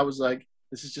fucked that I was like,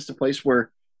 this is just a place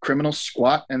where criminals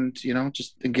squat and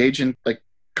just engage in like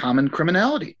common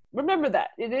criminality. Remember that.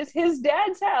 It is his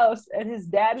dad's house, and his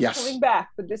dad is Yes. coming back,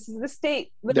 but this is the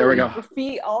state. There we go.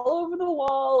 Graffiti all over the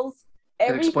walls. It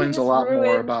Everything explains a is lot more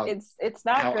ruined. about it's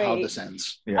not how great. this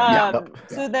ends. Yeah. Um,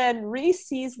 So then Reese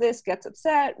sees this, gets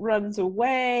upset, runs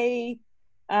away.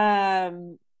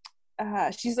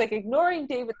 She's like ignoring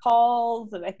David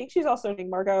calls, and I think she's also ignoring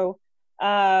Margot.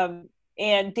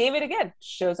 And David again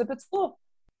shows up at school.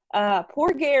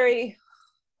 Poor Gary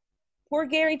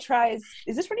tries.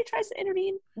 Is this when he tries to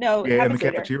intervene? No, Yeah, in the happens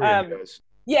later. cafeteria, he does.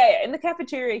 Yeah, in the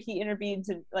cafeteria he intervenes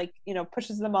and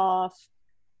pushes them off.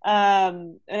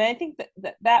 And I think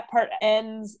that part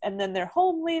ends, and then they're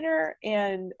home later,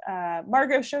 and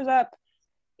Margot shows up,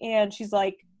 and she's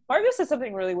like, Margot says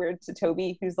something really weird to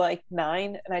Toby, who's like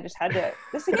 9, and I just had to,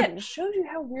 this again just shows you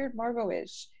how weird Margot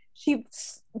is. She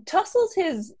tussles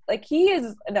his, like, he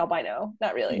is an albino,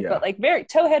 not really, but like very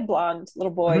towhead blonde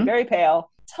little boy, very pale,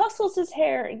 tussles his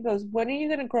hair and goes, when are you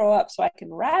going to grow up so I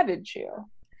can ravage you?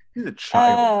 He's a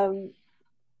child.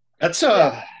 That's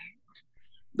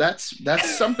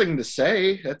something to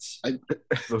say.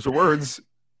 Those are words.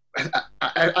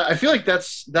 I feel like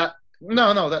that's like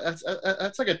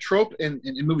a trope in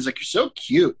movies. Like, you're so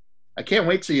cute, I can't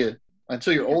wait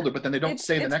until you're older, but then they don't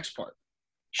say the next part.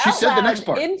 She said the next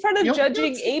part in front of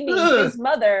judging Amy, his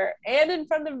mother, and in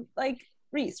front of like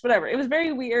Reese, whatever. It was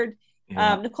very weird.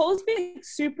 Nicole's being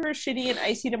super shitty and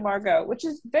icy to Margot, which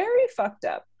is very fucked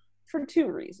up for 2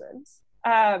 reasons.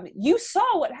 You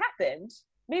saw what happened.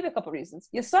 Maybe a couple reasons.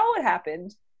 You saw what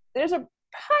happened. There's a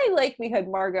high likelihood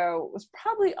Margot was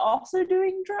probably also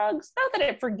doing drugs. Not that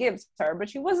it forgives her, but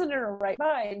she wasn't in her right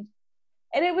mind.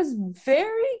 And it was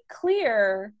very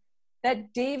clear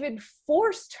that David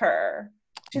forced her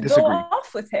to go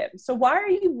off with him. So why are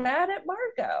you mad at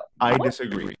Margot? I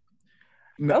disagree.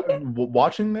 No,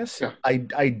 watching this, I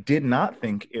did not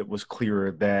think it was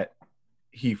clear that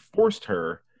he forced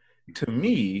her. To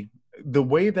me, the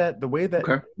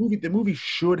movie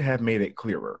should have made it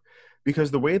clearer,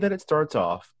 because the way that it starts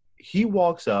off, he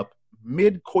walks up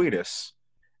mid-coitus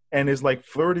and is like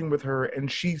flirting with her,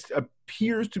 and she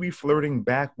appears to be flirting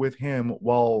back with him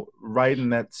while riding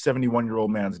that 71-year-old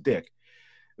man's dick.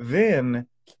 Then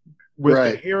with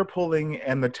the hair pulling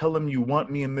and the tell him you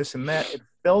want me and this and that, it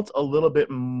felt a little bit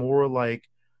more like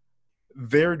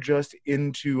they're just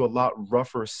into a lot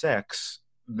rougher sex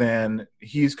than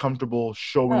he's comfortable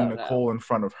showing Nicole in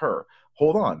front of her.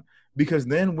 Hold on. Because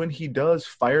then when he does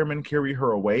fireman carry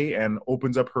her away and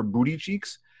opens up her booty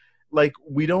cheeks, like,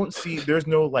 we don't see, there's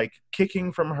no like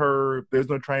kicking from her, there's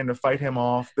no trying to fight him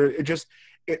off.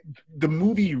 The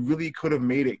movie really could have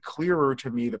made it clearer to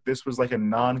me that this was like a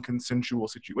non-consensual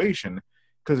situation,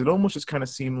 because it almost just kind of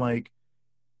seemed like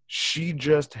she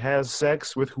just has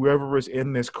sex with whoever is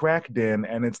in this crack den,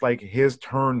 and it's like his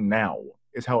turn now,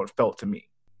 is how it felt to me.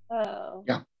 Oh.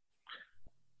 Yeah.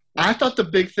 I thought the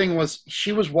big thing was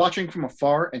she was watching from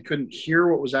afar and couldn't hear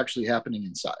what was actually happening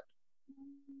inside.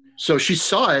 So she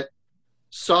saw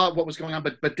what was going on,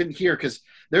 but didn't hear, because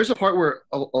there's a part where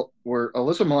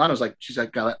Alyssa Milano's like, she's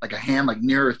like got like a hand like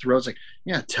near her throat. It's like,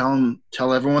 yeah,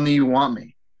 tell everyone that you want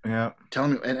me. Yeah. Tell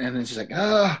me, and then she's like,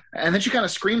 and then she kind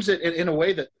of screams it in a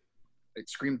way that it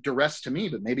screamed duress to me,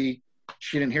 but maybe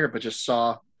she didn't hear it, but just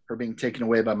saw her being taken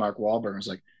away by Mark Wahlberg. And was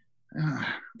like,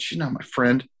 she's not my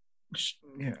friend. She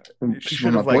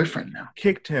should have my boyfriend now.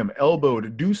 Kicked him,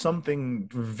 elbowed, do something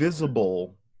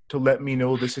visible to let me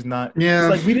know this is not. Yeah,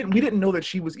 it's like we didn't know that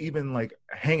she was even like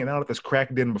hanging out at this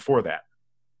crack den before that.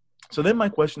 So then my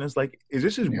question is like, is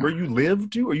this where you live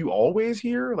to? Are you always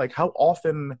here? Like, how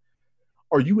often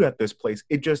are you at this place?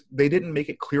 They didn't make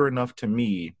it clear enough to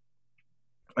me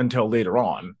until later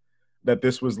on that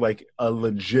this was like a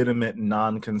legitimate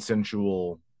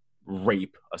non-consensual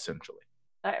rape, essentially.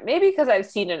 All right, maybe because I've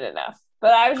seen it enough,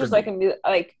 but I was just like,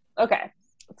 okay.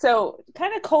 So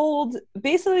kind of cold,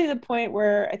 basically the point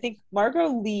where I think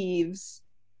Margot leaves.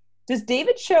 Does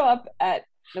David show up at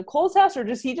Nicole's house, or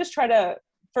does he just try to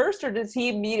first, or does he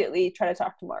immediately try to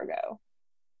talk to Margot?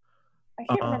 I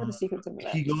can't remember the sequence of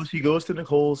events. He goes to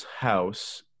Nicole's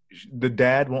house. The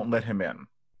dad won't let him in.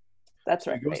 That's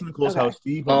right. He goes to Nicole's house.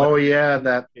 Steve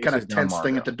that kind of tense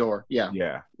thing at the door.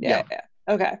 Yeah.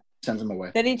 Okay. Sends him away.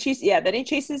 Then he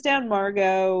chases down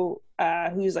Margot,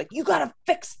 who's like, "You gotta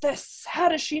fix this. How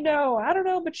does she know? I don't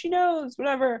know, but she knows.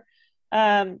 Whatever.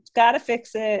 Gotta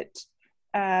fix it."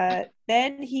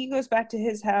 Then he goes back to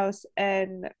his house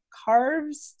and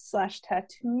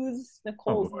carves/tattoos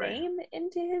Nicole's name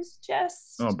into his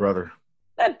chest. Oh, brother!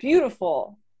 That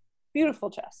beautiful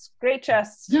chest, great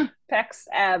chest, pecs,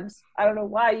 abs. I don't know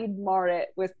why you'd mar it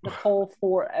with Nicole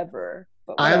forever.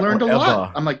 I learned a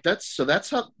lot. I'm like, that's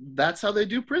how they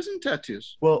do prison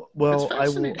tattoos. Well,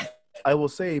 I will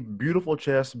say, beautiful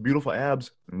chest, beautiful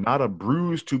abs, not a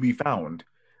bruise to be found.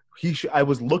 I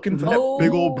was looking for that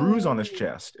big old bruise on his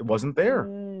chest. It wasn't there.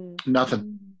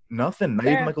 Nothing. Not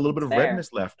even like a little bit of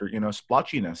redness left, or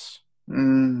splotchiness.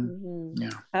 Yeah,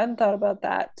 I hadn't thought about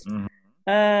that.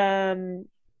 Mm-hmm.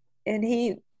 And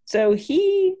he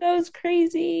goes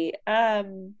crazy. I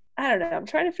don't know. I'm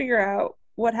trying to figure out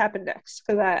what happened next,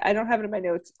 because I don't have it in my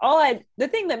notes.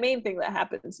 The main thing that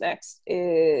happens next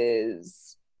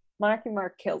is Marky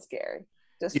Mark kills Gary.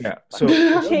 Just So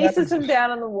chases him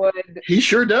down in the wood. He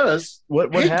sure does.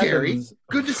 What hey, happens? Gary,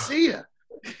 good to see you.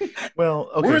 Well,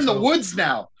 okay, we're in the woods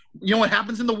now. You know what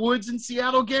happens in the woods in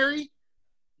Seattle, Gary?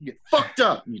 You get fucked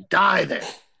up and you die there.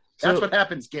 That's what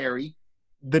happens, Gary.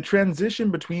 The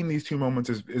transition between these two moments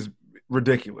is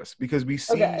ridiculous because we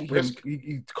see him,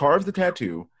 he carves the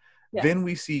tattoo. Yes. Then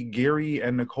we see Gary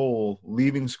and Nicole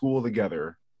leaving school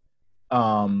together.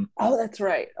 Oh, that's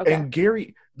right. Okay. And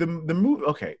Gary, the movie.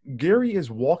 Okay, Gary is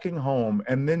walking home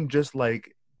and then just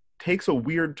like takes a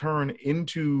weird turn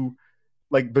into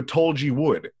like the Tulgey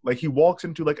Wood. Like he walks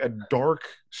into like a dark,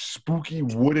 spooky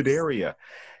wooded area.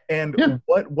 And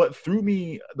what threw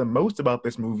me the most about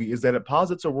this movie is that it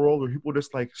posits a world where people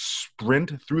just like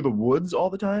sprint through the woods all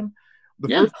the time. The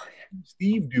first thing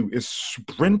Steve do is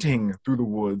sprinting through the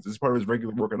woods as part of his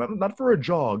regular work, and not for a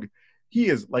jog. He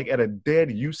is like at a dead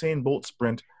Usain Bolt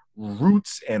sprint,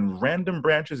 roots and random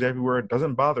branches everywhere. It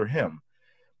doesn't bother him.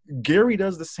 Gary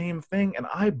does the same thing, and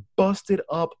I busted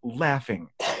up laughing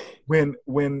when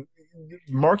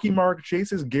Marky Mark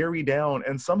chases Gary down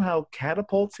and somehow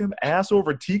catapults him ass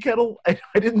over tea kettle. I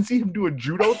didn't see him do a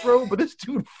judo throw, but this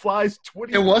dude flies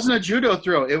 20. It wasn't a judo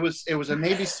throw. It was a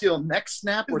Navy SEAL neck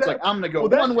snap where it's like, I'm going to go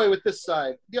one way with this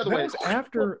side, the other way.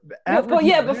 After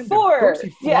before. He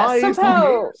flies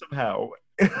somehow.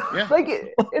 Yeah. Like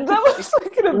it's almost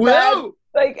like in a bad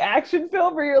like action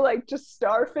film where you're like just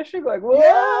starfishing, like whoa.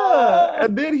 Yeah.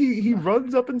 And then he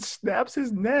runs up and snaps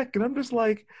his neck, and I'm just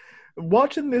like,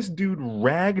 watching this dude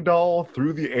ragdoll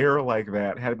through the air like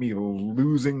that had me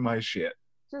losing my shit.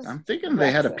 I'm thinking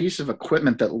they had a piece of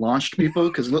equipment that launched people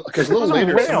because a little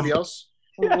later somebody else.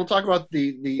 We'll talk about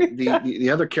the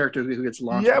other character who gets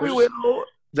launched. Yeah, we will.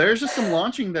 There's just some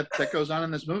launching that goes on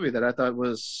in this movie that I thought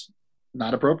was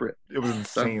not appropriate. It was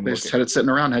insane. So they just had it sitting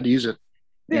around, had to use it.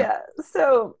 Yeah.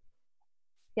 So,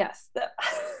 yes.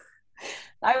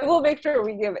 I will make sure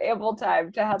we give ample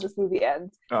time to how this movie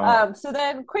ends. So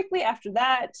then quickly after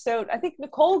that, so I think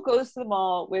Nicole goes to the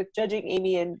mall with judging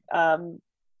Amy and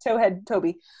Towhead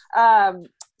Toby.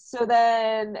 So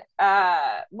then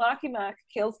Marky Mark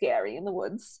kills Gary in the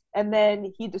woods, and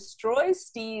then he destroys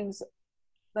Steve's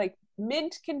like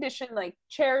mint condition, like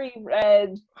cherry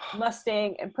red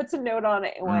Mustang, and puts a note on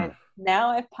it and went,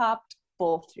 "Now I've popped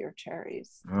both your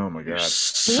cherries." Oh my god!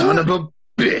 Son of a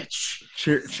bitch.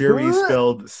 Cherry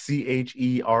spelled CHERRIE''S.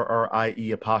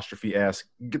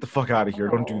 Get the fuck out of here!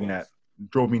 Don't do that.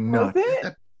 Drove me nuts.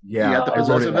 Yeah, you got the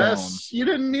possessive S. You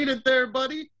didn't need it there,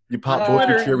 buddy. You popped both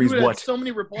your cherries. What? So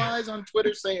many replies on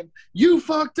Twitter saying you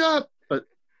fucked up, but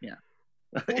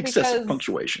excessive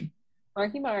punctuation.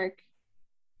 Marky Mark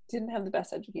didn't have the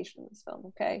best education in this film.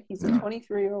 Okay, he's a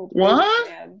 23-year-old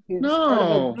man who's part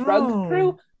of a drug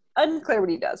crew. Unclear what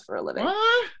he does for a living.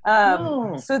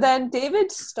 So then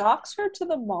David stalks her to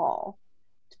the mall,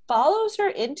 follows her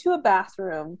into a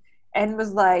bathroom, and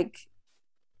was like,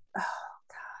 "Oh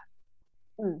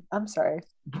God, I'm sorry."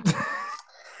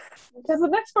 Because the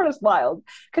next part is wild.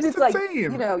 Because it's like, you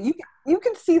know, you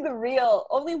can see the real.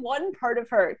 Only one part of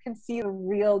her can see the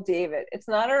real David. It's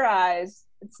not her eyes.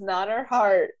 It's not her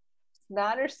heart. It's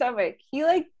not her stomach. He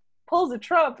like pulls a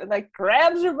Trump and like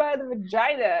grabs her by the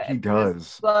vagina. He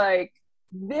does. Like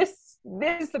this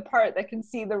is the part that can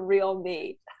see the real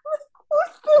me.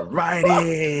 Right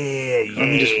in. Let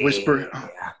me just whisper.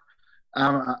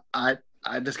 I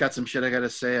just got some shit I gotta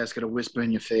say. I just gotta whisper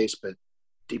in your face, but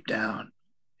deep down,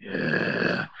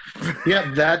 yeah,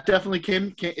 that definitely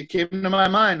came to my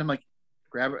mind. I'm like,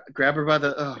 grab her by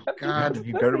the god.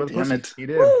 He grabbed her by the pussy. He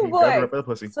did. Ooh, he grabbed her by the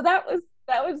pussy. So that was.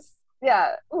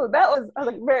 Yeah, that was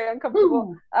like very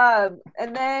uncomfortable.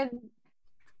 And then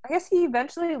I guess he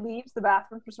eventually leaves the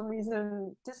bathroom for some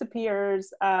reason,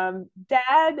 disappears.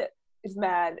 Dad is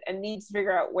mad and needs to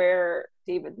figure out where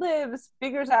David lives,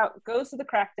 goes to the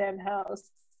Crackdown house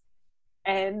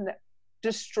and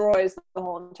destroys the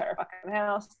whole entire fucking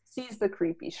house, sees the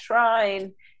creepy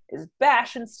shrine, is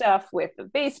bashing stuff with a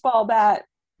baseball bat.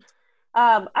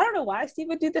 I don't know why Steve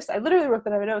would do this. I literally wrote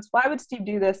that in my notes. Why would Steve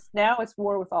do this? Now it's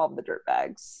war with all of the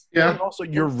dirtbags. Yeah. And also,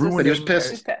 you're ruining. He was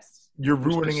pissed. You're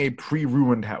ruining a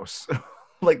pre-ruined house.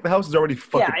 Like the house is already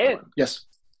fucking. Yes.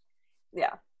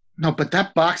 Yeah. No, but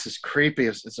that box is creepy.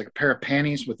 It's like a pair of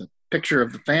panties with a picture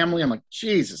of the family. I'm like,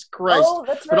 Jesus Christ. Oh,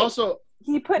 that's right. But also,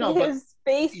 he put his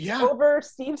face over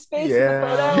Steve's face in the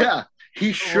photo. Yeah,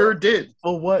 he sure did.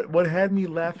 Well, what had me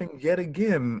laughing yet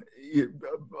again,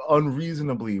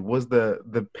 unreasonably, was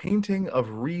the painting of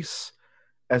Reese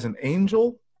as an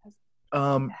angel.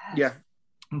 Yeah.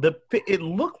 It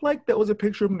looked like that was a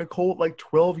picture of Nicole at like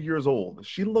 12 years old.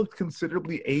 She looked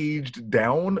considerably aged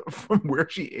down from where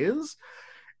she is.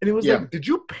 And it was like, did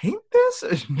you paint this?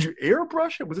 Did you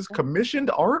airbrush it? Was this commissioned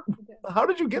art? How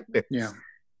did you get this? Yeah.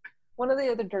 One of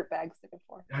the other dirtbags did it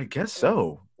for. I guess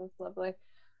so. That's lovely.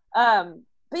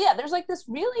 But yeah, there's like this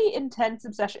really intense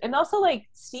obsession. And also like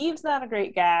Steve's not a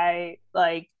great guy.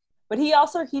 Like, but he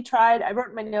tried, I wrote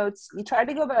in my notes, he tried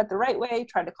to go about it the right way,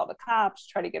 tried to call the cops,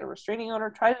 tried to get a restraining order,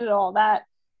 tried to do all that.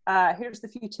 Here's the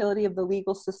futility of the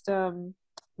legal system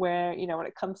where, you know, when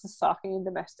it comes to stalking and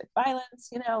domestic violence,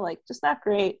 you know, like just not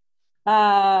great.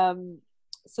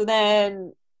 So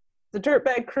then the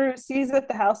dirtbag crew sees that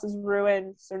the house is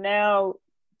ruined. So now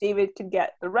David can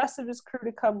get the rest of his crew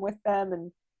to come with them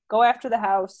and go after the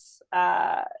house.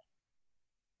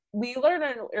 We learn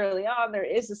early on there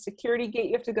is a security gate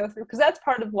you have to go through, because that's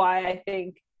part of why I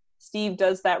think Steve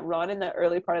does that run in the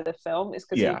early part of the film, is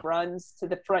because he runs to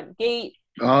the front gate.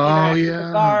 Oh, yeah.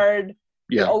 The guard.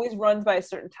 Yeah. He always runs by a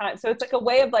certain time. So it's like a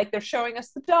way of like, they're showing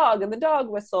us the dog and the dog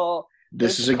whistle.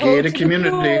 This is a gated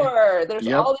community. There's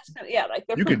all this kind of, like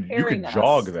they're preparing us. You can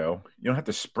jog though. You don't have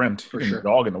to sprint. You can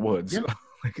jog in the woods. Yep.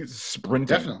 Like sprinting.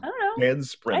 Definitely. I don't know. And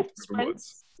sprint through the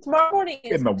woods. Tomorrow morning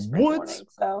is in the woods. Morning,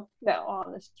 so no,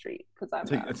 on the street, because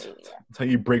that's how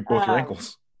you break both your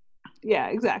ankles. Yeah,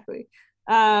 exactly.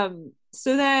 So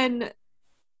then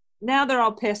now they're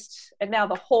all pissed, and now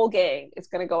the whole gang is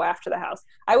going to go after the house.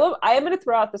 I am going to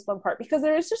throw out this one part, because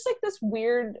there is just like this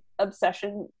weird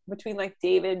obsession between like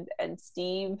David and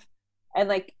Steve, and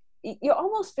like you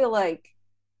almost feel like,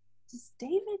 does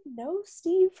David know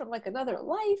Steve from like another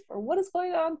life, or what is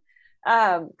going on?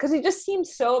 Because he just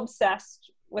seems so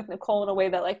obsessed with Nicole in a way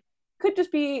that like could just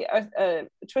be a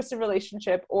twisted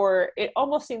relationship, or it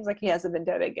almost seems like he has a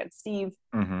vendetta against Steve.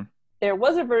 Mm-hmm. There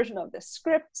was a version of this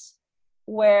script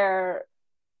where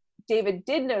David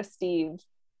did know Steve.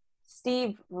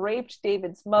 Steve raped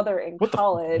David's mother in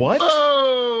college. What?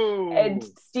 Oh! And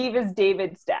Steve is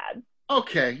David's dad.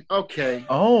 Okay.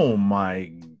 Oh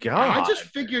my God. I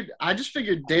just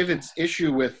figured David's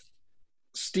issue with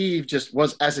Steve just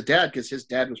was as a dad, because his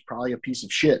dad was probably a piece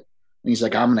of shit. And he's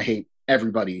like, I'm going to hate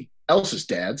everybody else's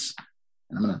dads.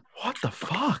 And I'm going to... What the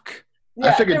fuck? Yeah,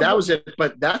 I figured that was it,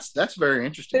 but that's very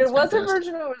interesting. There was a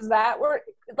version where it was that, where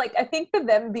like I think for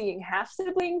them being half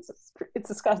siblings, it's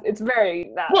disgusting. It's very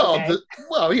not okay.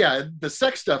 The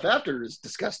sex stuff after is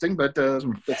disgusting, but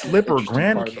it's flipper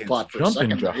grandkids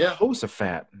jumping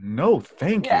Jehoshaphat. No,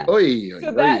 thank you.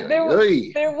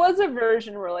 There was a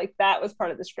version where like that was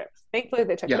part of the script. Thankfully,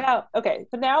 they took it out. Okay,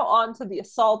 but now on to the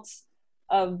assault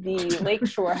of the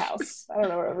Lakeshore house. I don't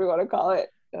know whatever you want to call it.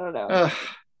 I don't know.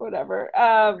 Whatever.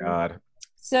 God.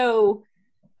 So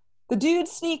the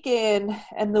dudes sneak in,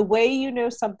 and the way you know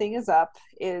something is up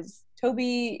is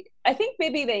Toby. I think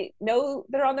maybe they know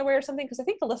they're on their way or something, because I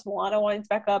think Alyssa Milano winds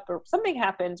back up, or something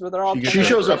happens where they're all. She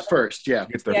shows up first. Yeah.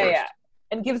 Gets there first.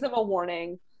 And gives them a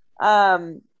warning.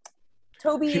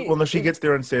 Toby. She gets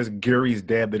there and says, "Gary's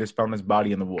dead. They just found his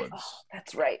body in the woods." Oh,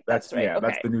 that's right. That's right. Yeah,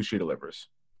 that's the news she delivers.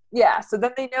 Yeah. So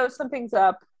then they know something's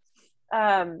up.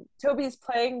 Toby's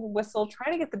playing whistle,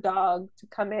 trying to get the dog to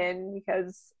come in,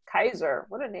 because Kaiser,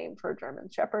 what a name for a German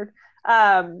Shepherd,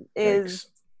 is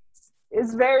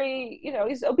very,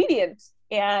 he's obedient,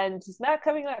 and he's not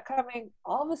coming.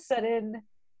 All of a sudden,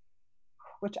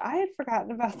 which I had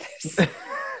forgotten about this.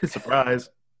 Surprise.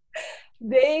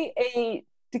 A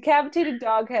decapitated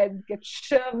dog head gets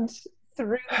shoved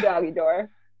through the doggy door.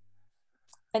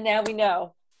 And now we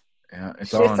know. Yeah,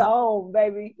 it's on,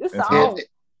 baby. It's on.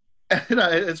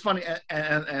 It's funny,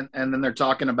 and then they're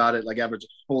talking about it like average.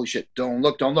 Holy shit! Don't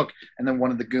look! And then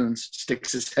one of the goons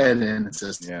sticks his head in and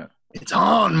says, "Yeah, it's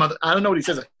on, mother." I don't know what he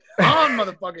says. On,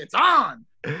 motherfucker! It's on,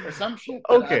 or some shit.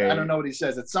 Okay, I don't know what he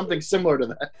says. It's something similar to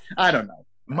that. I don't know.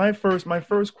 My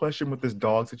first question with this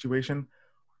dog situation: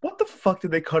 what the fuck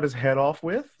did they cut his head off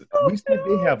with? We see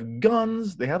they have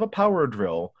guns. They have a power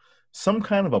drill, some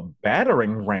kind of a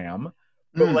battering ram.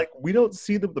 But like, we don't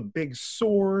see the big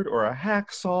sword or a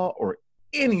hacksaw or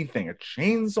anything, a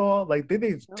chainsaw. Like, did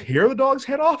they tear the dog's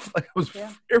head off? Like, I was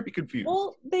very confused.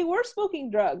 Well, they were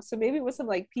smoking drugs, so maybe it was some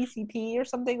like PCP or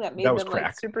something that made them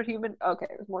like superhuman. Okay,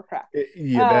 it was more crack.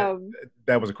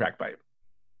 That was a crack pipe.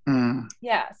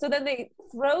 Yeah. So then they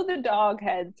throw the dog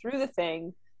head through the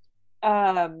thing.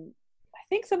 I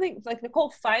think something like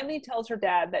Nicole finally tells her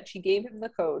dad that she gave him the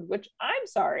code, which I'm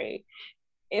sorry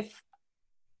if.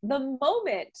 The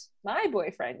moment my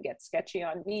boyfriend gets sketchy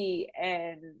on me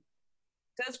and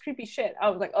does creepy shit, I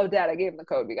was like, "Oh, Dad, I gave him the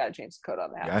code. We got to change the code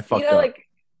on the house." Yeah, I fucked up. Like,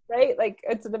 right? Like,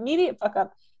 it's an immediate fuck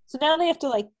up. So now they have to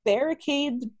like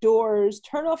barricade the doors,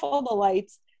 turn off all the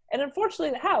lights, and unfortunately,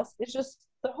 the house is just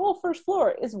the whole first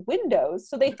floor is windows.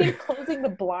 So they think closing the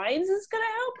blinds is gonna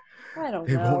help. I don't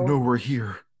know. They won't know we're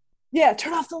here. Yeah,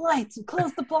 turn off the lights and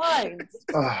close the blinds.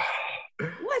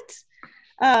 What?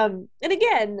 And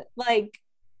again, like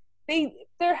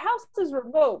their house is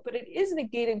remote, but it is in a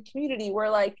gated community where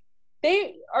like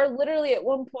they are literally at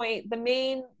one point the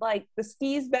main like the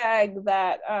skis bag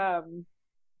that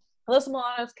Alyssa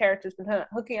Milano's character's been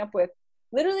hooking up with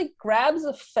literally grabs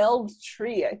a felled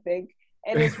tree, I think,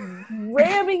 and is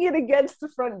ramming it against the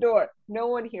front door. No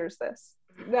one hears this.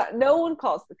 No one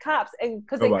calls the cops, and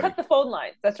because they cut the phone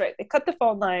lines. That's right, they cut the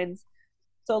phone lines,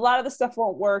 so a lot of the stuff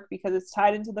won't work because it's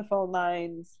tied into the phone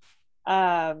lines.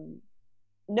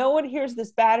 No one hears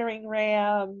this battering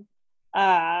ram,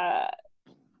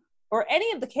 or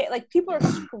any of the like people are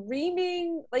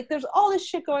screaming. Like there's all this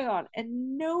shit going on,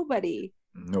 and nobody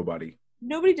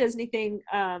does anything.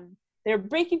 They're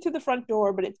breaking through the front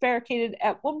door, but it's barricaded.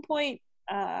 At one point,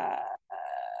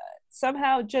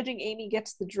 somehow Judging Amy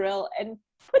gets the drill and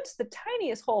puts the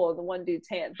tiniest hole in the one dude's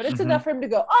hand, but it's enough for him to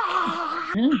go,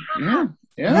 ah! I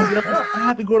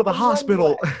have to go to the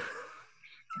hospital.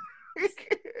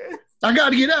 I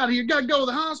got to get out of here. Got to go to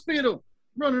the hospital.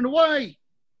 Running away.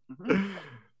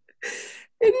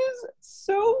 It is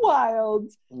so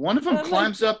wild. One of them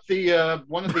climbs up the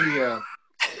one of the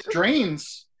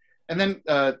drains, and then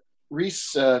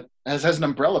Reese has an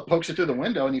umbrella, pokes it through the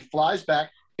window, and he flies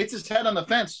back, hits his head on the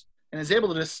fence, and is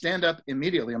able to just stand up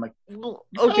immediately. I'm like,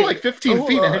 okay, like 15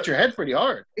 feet and hit your head pretty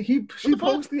hard. She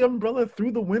pokes the umbrella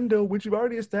through the window, which you've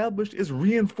already established is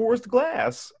reinforced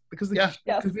glass. Because we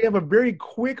have a very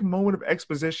quick moment of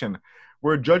exposition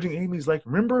where Judging Amy's like,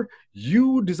 remember,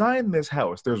 you designed this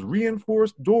house. There's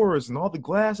reinforced doors and all the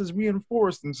glass is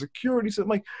reinforced and security. So I'm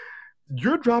like,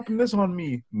 you're dropping this on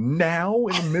me now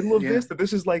in the middle of this? That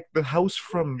this is like the house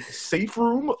from Safe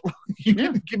Room? You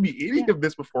didn't give me any of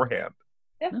this beforehand.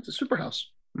 Yeah. It's a super house.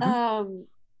 But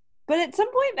at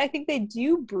some point, I think they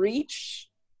do breach.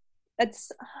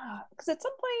 That's because at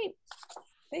some point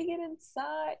they get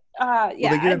inside.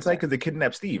 They get inside because they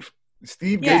kidnap Steve.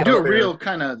 Steve they do a real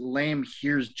kind of lame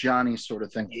 "here's Johnny" sort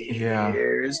of thing.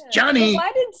 Here's Johnny. But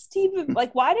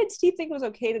why did Steve think it was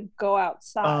okay to go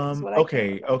outside?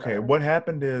 Okay. What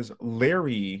happened is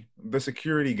Larry, the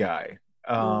security guy,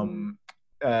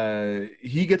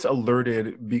 he gets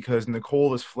alerted because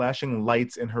Nicole is flashing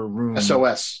lights in her room.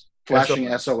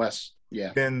 Flashing SOS.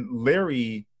 Yeah. Then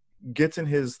Larry gets in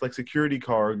his security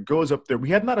car, goes up there. We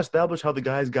have not established how the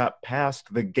guys got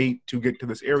past the gate to get to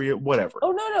this area. Whatever.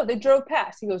 Oh no, they drove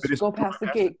past. He goes, go past the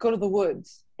gate, go to the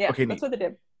woods. Yeah, okay, that's what they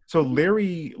did. So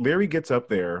Larry gets up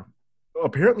there.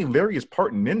 Apparently Larry is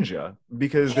part ninja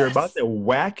because they're about to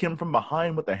whack him from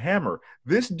behind with a hammer.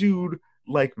 This dude,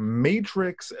 like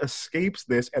Matrix, escapes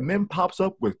this and then pops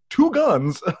up with two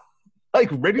guns,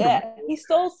 ready to. Yeah, he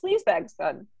stole Sleazebag's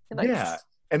gun.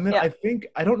 And then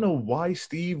I don't know why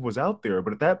Steve was out there,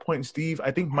 but at that point, Steve,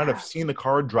 I think, might have seen the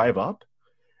car drive up.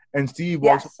 And Steve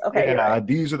walks,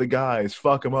 these are the guys,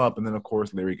 fuck them up. And then, of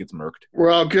course, Larry gets murked.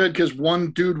 We're all good because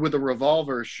one dude with a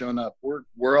revolver has shown up.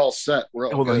 We're all set.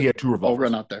 We're all good. He had two revolvers.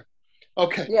 I'll run out there.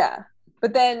 Okay. Yeah.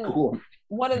 But then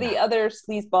one of the other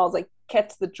sleazeballs,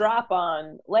 gets the drop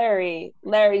on Larry.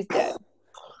 Larry's dead.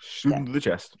 Shoot him to the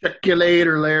chest. Check you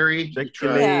later, Larry. Check you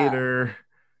later.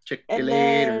 Check you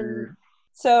later.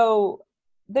 So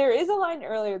there is a line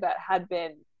earlier that had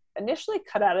been initially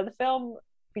cut out of the film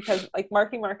because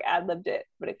Marky Mark ad-libbed it,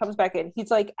 but it comes back in.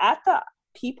 He's at the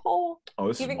peephole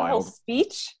giving a whole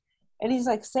speech, and he's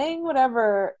saying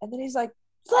whatever, and then he's like,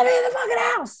 let me in the fucking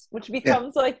house, which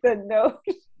becomes the no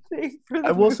thing for the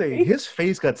I will say his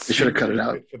face got should have cut it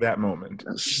out for that moment.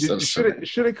 Should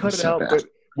have cut it out, but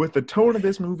with the tone of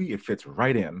this movie, it fits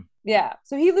right in. Yeah.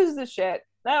 So he loses his shit.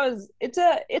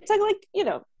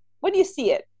 When you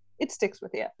see it, it sticks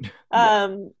with you.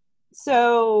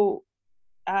 So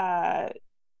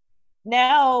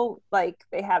now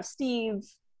they have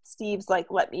Steve's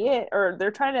let me in, or they're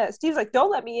trying to, Steve's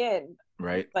don't let me in.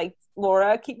 Right.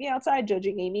 Laura, keep me outside,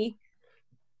 Judging Amy.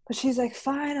 But she's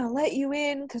fine, I'll let you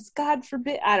in because God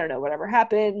forbid, I don't know, whatever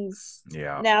happens.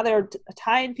 Yeah. Now they're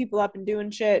tying people up and doing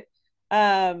shit.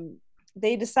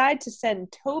 They decide to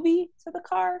send Toby to the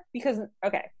car because,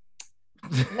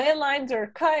 landlines are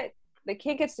cut. They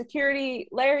can't get security.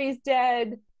 Larry's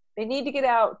dead. They need to get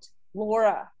out.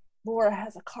 Laura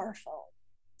has a car phone.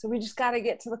 So we just got to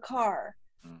get to the car.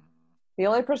 The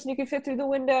only person who can fit through the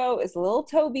window is little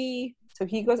Toby. So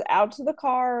he goes out to the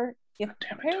car. You have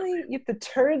to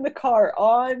turn the car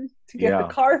on to get the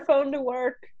car phone to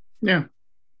work. Yeah.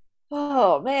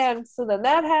 Oh, man. So then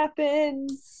that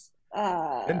happens.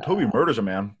 Then Toby murders a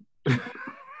man.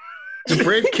 He's a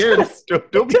brave kid.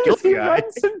 Don't be guilty, guy.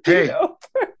 Hey,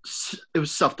 it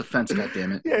was self-defense,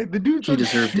 goddammit. Yeah, the dude's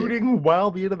shooting while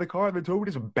the end of the car, and then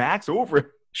Toby just backs over him.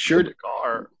 Sure. The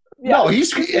car. Yeah. No,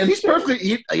 he's perfectly.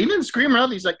 He didn't scream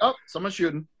out. He's like, "Oh, someone's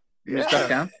shooting." He just ducked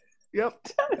down. Yep.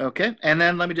 Okay, and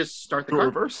then let me just start the car.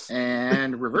 Reverse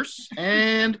and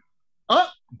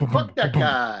fuck that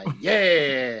guy.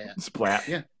 Yeah. Splat.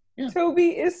 Yeah.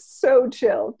 Toby is so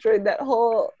chill during that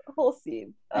whole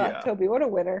scene. Toby, what a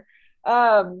winner.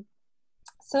 So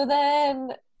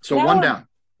one down.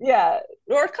 Yeah,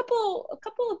 or a couple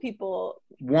of people.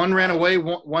 One ran away,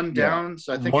 one down.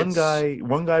 So I think one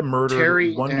guy murdered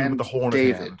Terry one dude with the horn David.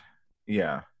 in his hand.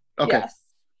 Yeah. Okay.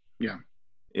 Yes.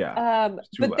 Yeah.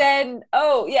 But then,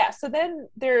 so then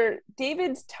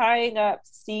David's tying up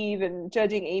Steve and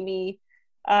judging Amy.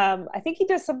 I think he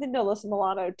does something to Alyssa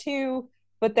Milano too.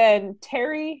 But then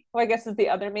Terry, who I guess is the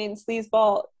other main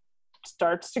sleazeball,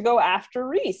 starts to go after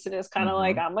Reese and is kind of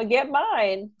like, I'm gonna get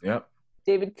mine. Yep.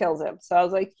 David kills him. So I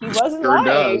was like, he wasn't lying.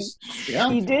 Does. Yeah.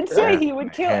 He did say he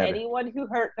would kill anyone who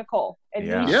hurt Nicole.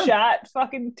 And he shot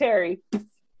fucking Terry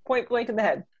point blank in the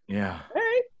head. Yeah. All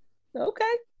right.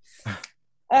 Okay.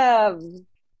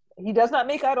 He does not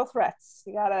make idle threats.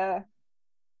 You gotta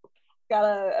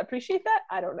appreciate that.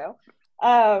 I don't know.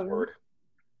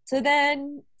 So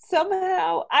then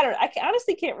somehow, I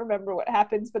honestly can't remember what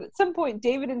happens, but at some point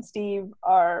David and Steve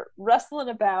are wrestling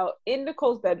about in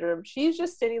Nicole's bedroom. She's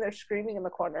just sitting there screaming in the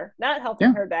corner, not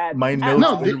helping her dad. My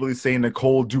notes literally say,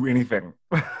 Nicole, do anything.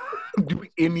 Do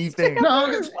anything.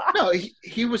 No,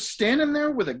 he was standing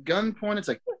there with a gun pointed. It's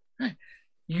like, hey,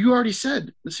 you already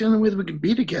said that's the only way that we can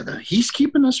be together. He's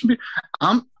keeping us from being.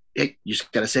 You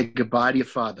just got to say goodbye to your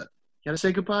father. You got to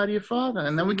say goodbye to your father,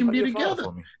 and then we can be together.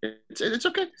 It's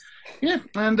okay. Yeah,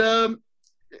 and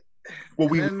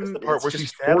we missed the part where she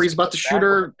stabs. He's about to shoot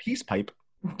her peace pipe.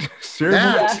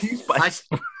 Peace pipe.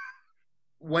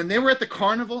 When they were at the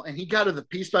carnival and he got her the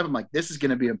peace pipe, I'm like, this is going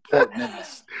to be important in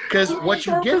this. Because what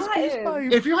you get,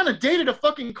 if you're on a date at a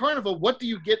fucking carnival, what do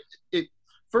you get?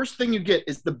 First thing you get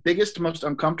is the biggest, most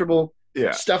uncomfortable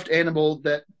stuffed animal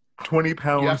that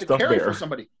 20-pound you have to stuffed carry bear for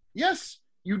somebody. Yes.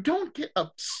 You don't get a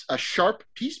sharp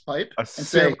peace pipe and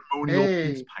say,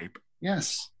 hey, peace pipe.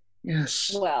 Yes.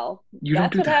 Well,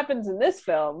 that's what happens in this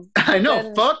film. I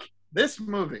know. Fuck this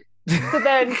movie. So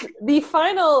then the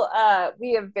final,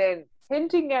 we have been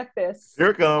hinting at this. Here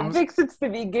it comes. I think since the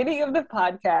beginning of the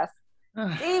podcast,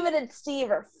 David and Steve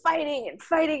are fighting and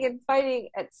fighting and fighting.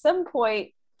 At some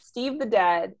point, Steve the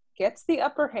dad gets the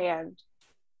upper hand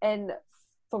and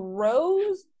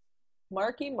throws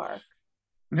Marky Mark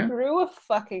through a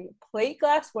fucking plate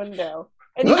glass window.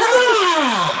 And he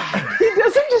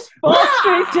doesn't just fall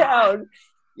straight down.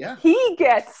 Yeah. He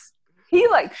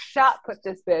shot put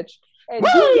this bitch. And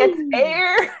he gets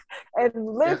air and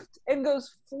lift and goes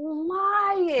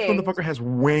flying. This motherfucker has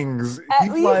wings. He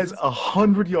flies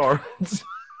 100 yards.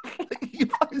 He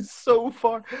flies so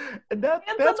far. And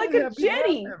that's like a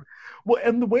jetty. Well,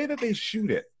 and the way that they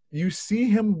shoot it, you see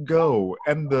him go,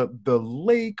 and the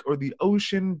lake or the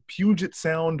ocean, Puget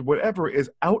Sound, whatever,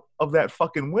 is out of that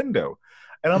fucking window.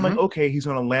 And I'm like, okay, he's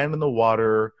going to land in the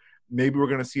water. Maybe we're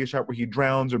going to see a shot where he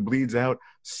drowns or bleeds out.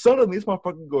 Suddenly, this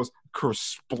motherfucker goes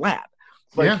kersplat.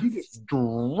 Like, he just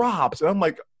drops. And I'm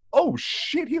like, oh,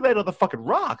 shit, he landed on the fucking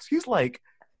rocks. He's like,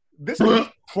 this is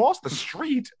across the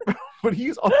street, but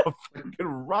he's on a fucking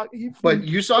rock. But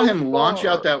you saw him launch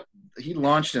out that. He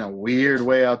launched in a weird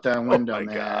way out that window,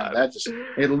 man. God. That just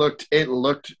it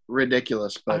looked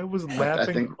ridiculous. But I was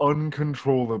laughing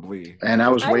uncontrollably, and I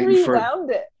was waiting for it.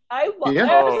 I was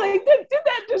like, did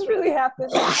that just really happen?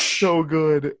 So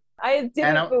good. I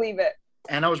didn't believe it.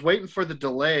 And I was waiting for the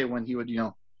delay when he would,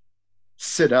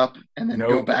 sit up and then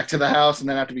go back to the house and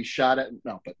then have to be shot at.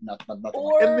 No, but nothing.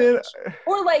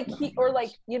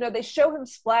 They show him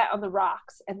splat on the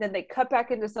rocks and then they cut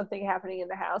back into something happening in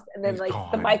the house and then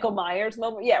the Michael Myers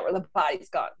moment, where the body's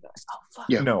gone. Oh fuck.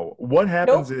 Yeah. No, what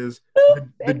happens is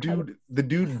the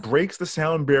dude breaks the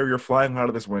sound barrier flying out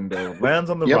of this window, lands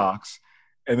on the rocks,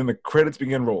 and then the credits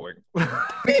begin rolling.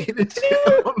 It's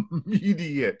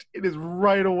immediate. It is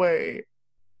right away.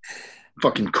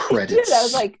 Fucking credits. I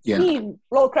was like, scene,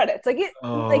 roll credits.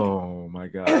 Oh my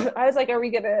god. I was like,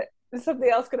 is something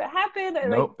else gonna happen?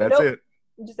 And nope, that's it.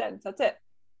 It just ends. That's it.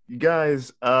 You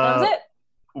guys, that was it.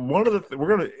 One of the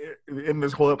we're gonna end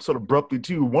this whole episode abruptly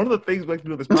too. One of the things we like to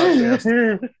do with this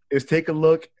podcast is take a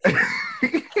look at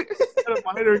a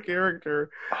minor character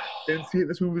and see if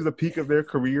this movie is the peak of their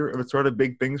career, if it started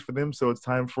big things for them. So it's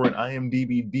time for an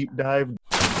IMDb deep dive.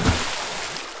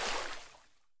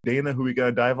 Dana, who we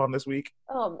gonna dive on this week?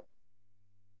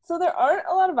 So so there aren't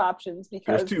a lot of options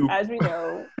because, There's two. as we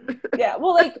know, yeah,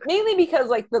 well, like mainly because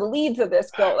like the leads of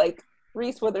this go like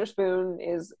Reese Witherspoon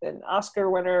is an Oscar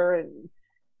winner and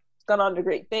gone on to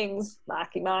great things.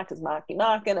 Marky Mark is Marky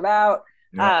Marking about.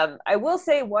 Yeah. I will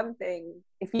say one thing: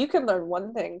 if you can learn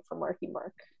one thing from Marky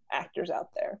Mark actors out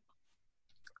there,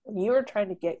 when you are trying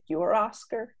to get your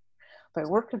Oscar by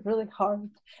working really hard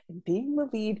and being the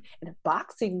lead in a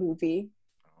boxing movie,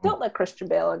 don't let Christian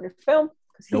Bale on your film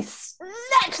because he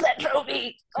snatched that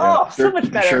trophy. Yeah. So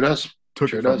much better. Sure does. Took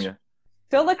Sure it from does. you.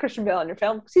 Don't let Christian Bale on your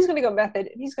film because he's going to go method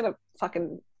and he's going to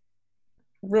fucking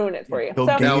ruin it for you. He'll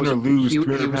So, gain or lose he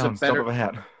 200 was a pounds, better- top of a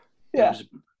hat. yeah.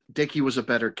 Dickie was a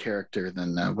better character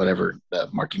than whatever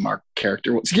that Marky Mark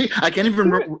character was. I can't even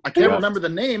remember the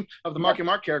name of the Marky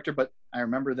Mark character, but I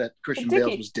remember that Christian Dickie.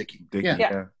 Bale was Dickie. Dickie,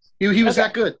 Yeah. He was Okay.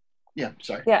 that good. Yeah,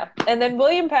 sorry. Yeah, and then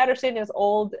William Patterson is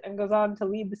old and goes on to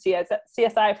lead the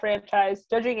CSI franchise.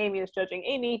 Judging Amy is Judging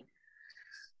Amy.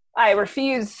 I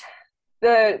refuse.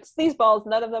 The Sleazeballs,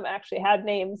 none of them actually had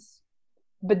names,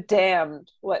 but damned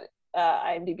what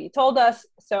IMDb told us.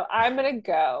 So I'm going to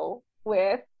go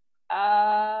with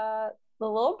the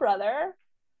little brother,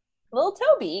 little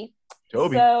Toby.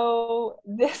 Toby. So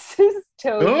this is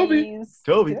Toby's.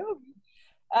 Toby.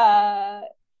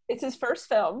 It's his first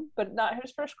film, but not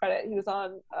his first credit. He was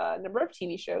on a number of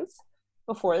TV shows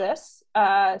before this.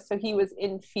 So he was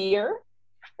in Fear.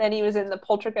 Then he was in the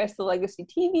Poltergeist: The Legacy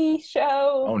TV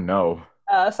show. Oh no.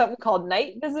 Something called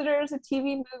Night Visitors, a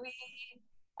TV movie.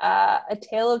 A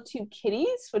Tale of Two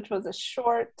Kitties, which was a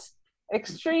short.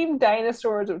 Extreme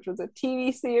Dinosaurs, which was a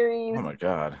TV series. Oh my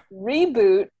god.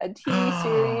 Reboot, a TV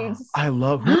series. I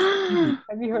love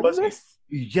Have you heard of this?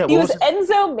 Yeah, He what was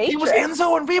Enzo Matrix. He was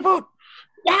Enzo in Reboot.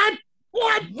 What?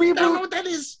 Reboot? I don't know what that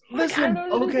is. Listen, I don't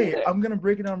know okay, either. I'm gonna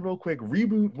break it down real quick.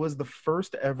 Reboot was the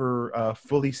first ever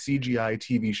fully CGI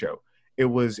TV show.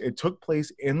 It took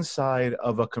place inside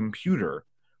of a computer,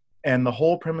 and the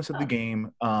whole premise of the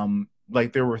game,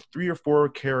 like there were 3 or 4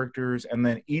 characters, and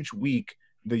then each week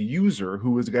the user, who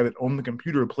was the guy that owned the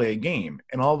computer, would play a game,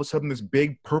 and all of a sudden this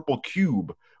big purple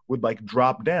cube would like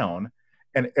drop down,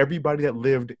 and everybody that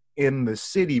lived in the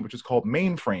city, which is called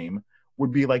Mainframe,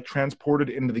 would be like transported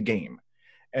into the game.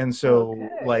 And so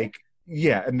like,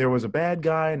 yeah, and there was a bad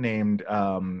guy named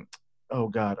I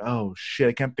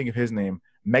can't think of his name.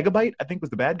 Megabyte, I think, was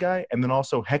the bad guy, and then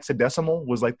also Hexadecimal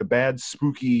was like the bad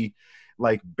spooky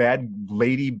like bad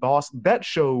lady boss. That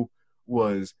show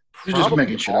was You're just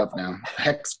making shit up now.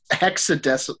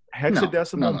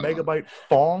 Hexadecimal No. Megabyte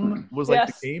Fong was like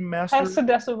the game master.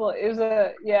 Hexadecimal is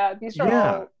these are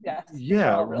all these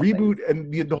are all real Reboot things.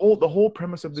 and the whole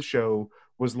premise of the show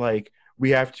was like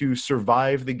we have to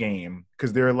survive the game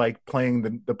because they're like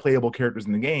playing the playable characters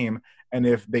in the game, and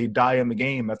if they die in the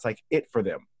game, that's like it for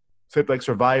them. So they have to like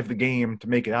survive the game to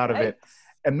make it out of it.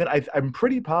 And then I'm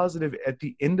pretty positive at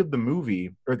the end of the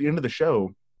movie or at the end of the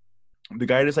show, the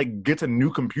guy just like gets a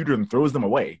new computer and throws them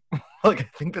away. Like I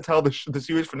think that's how the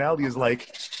series finale is.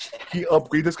 Like he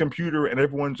upgrades his computer and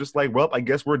everyone's just like, well, I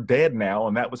guess we're dead now,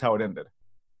 and that was how it ended.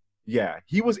 Yeah,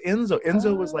 he was Enzo.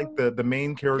 Enzo was like the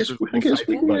main character's I guess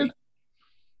we buddy.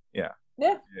 Yeah.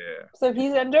 Yeah. So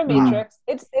he's Enzo Matrix.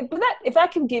 If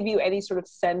that can give you any sort of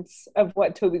sense of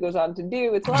what Toby goes on to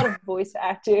do, it's a lot of voice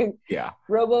acting. Yeah.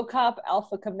 RoboCop,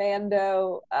 Alpha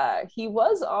Commando. He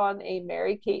was on a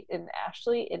Mary-Kate and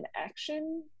Ashley in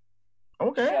Action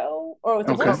show, or it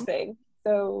was a voice thing.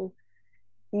 So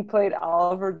he played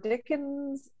Oliver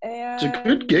Dickens, and it's a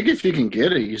good gig if you can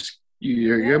get it.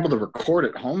 You're able to record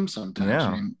at home sometimes. Yeah.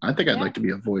 I mean, I think I'd like to be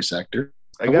a voice actor.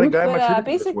 I got a guy in my But,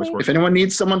 trivia that's voice If working. anyone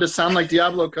needs someone to sound like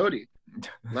Diablo Cody,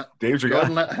 Dave's your go guy.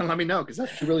 and let me know, because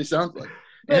that's what he really sounds like.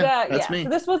 But That's me. so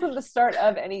this wasn't the start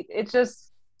of any. It's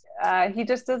just he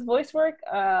just does voice work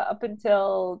up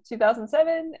until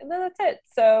 2007, and then that's it.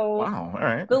 So Wow. All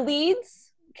right. the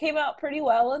leads came out pretty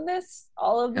well in this.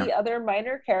 All of the other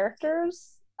minor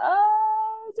characters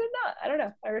did not. I don't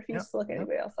know. I refuse to look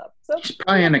anybody else up. So He's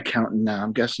probably an accountant now.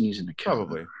 I'm guessing he's an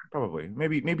accountant. Probably.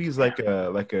 Maybe he's like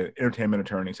a entertainment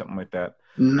attorney, something like that.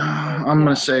 No, I'm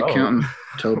gonna say accountant.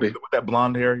 Toby. With that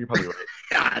blonde hair, you're probably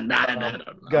right. Nah,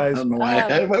 Guys, I don't know why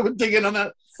I would dig in on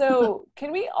that. So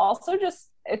can we also just?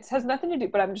 It has nothing to do.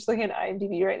 But I'm just looking at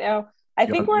IMDb right now. I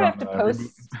think we're gonna have to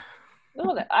post.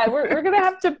 We're gonna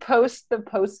have to post the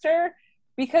poster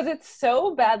because it's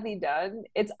so badly done.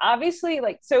 It's obviously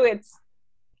like so. It's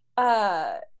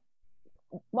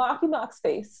Marky Mark's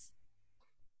face,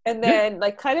 and then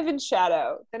like kind of in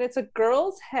shadow. Then it's a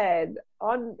girl's head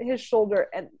on his shoulder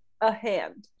and a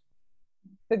hand.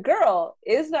 The girl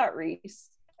is not Reese,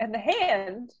 and the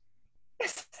hand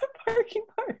is Marky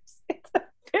Mark's. It's a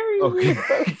very are Okay. you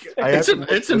posting?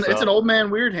 It's an old man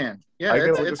weird hand. Yeah, I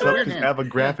gotta look it's this a up weird 'cause hand. I have a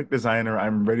graphic designer.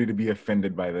 I'm ready to be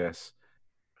offended by this.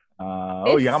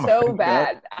 It's I'm so offended.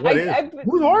 bad. What is?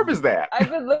 Whose arm is that?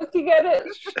 I've been looking at it.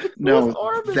 No, Whose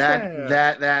arm is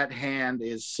that hand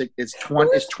is sick. It's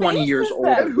 20 years face is old.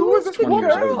 that? Who is this 20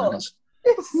 years girl? older than us.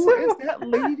 Who is that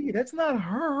lady? That's not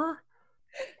her.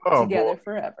 Oh, Together boy.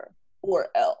 forever or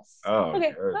else. Oh,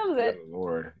 okay, good, that was it. good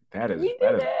Lord, that We is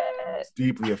did it.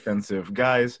 deeply offensive,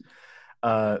 guys.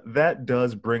 That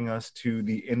does bring us to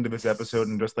the end of this episode,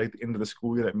 and just like the end of the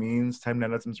school year, that means time to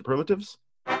add some superlatives.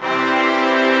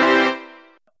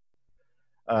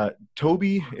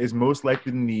 Toby is most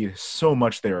likely to need so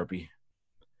much therapy.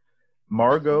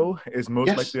 Margot is most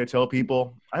Yes. likely to tell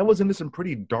people, I was into some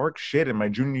pretty dark shit in my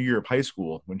junior year of high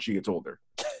school when she gets older.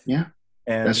 Yeah,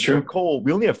 And that's true. Nicole,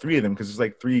 we only have 3 of them because there's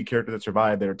like 3 characters that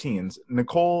survive that are teens.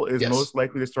 Nicole is Yes. most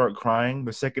likely to start crying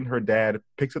the second her dad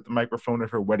picks up the microphone at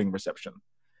her wedding reception.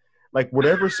 Like,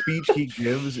 whatever speech he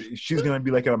gives, she's going to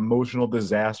be like an emotional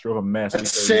disaster of a mess. That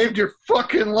because- saved your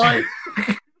fucking life.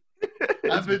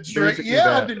 I've been drinking. basically Yeah,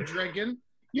 that. I've been drinking.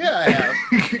 Yeah, I have.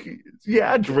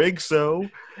 Yeah, I drink so.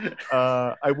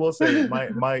 I will say,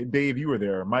 my Dave, you were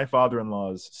there. My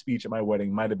father-in-law's speech at my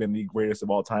wedding might have been the greatest of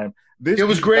all time. It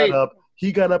was dude great.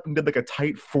 He got up and did like a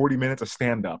tight 40 minutes of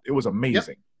stand-up. It was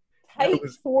amazing. Tight It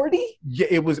was- 40? Yeah,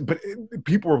 it was, but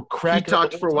people were He cracking.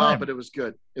 talked up for a the while, time. but it was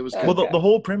good. It was Okay. good. Well, the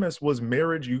whole premise was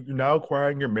marriage. You're now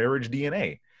acquiring your marriage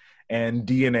DNA, and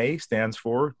DNA stands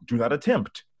for do not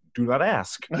attempt, do not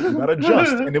ask, do not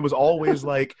adjust. And it was always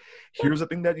like, here's the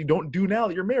thing that you don't do now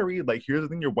that you're married. Like, here's the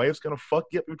thing your wife's gonna fuck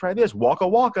you up. You try this, waka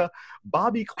waka.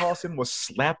 Bobby Clausen was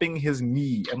slapping his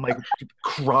knee and like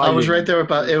crying. I was right there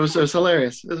about it. Was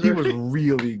hilarious. It was He very- was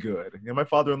really good. And my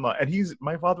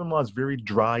father-in-law is very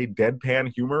dry,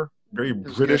 deadpan humor, very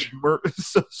was British good. humor.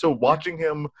 So watching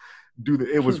him do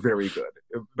it was very good.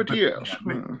 But Yeah,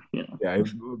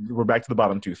 we're back to the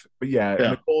bottom tooth. But yeah,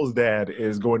 Nicole's dad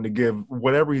is going to give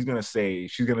whatever he's going to say.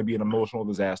 She's going to be an emotional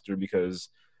disaster because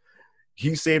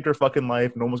he saved her fucking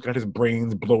life and almost got his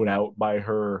brains blown out by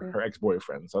her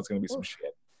ex-boyfriend. So it's going to be some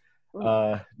shit.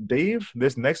 Dave,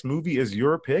 this next movie is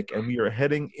your pick, and we are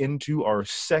heading into our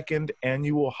 2nd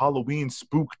annual Halloween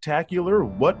Spooktacular.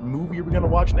 What movie are we going to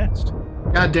watch next?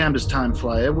 God damn, does time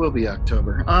fly? It will be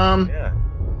October. Yeah.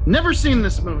 Never seen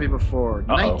this movie before.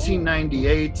 Uh-oh.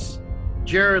 1998.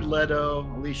 Jared Leto,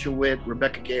 Alicia Witt,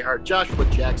 Rebecca Gayheart, Joshua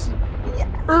Jackson.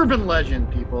 Urban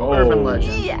legend, people. Oh. Urban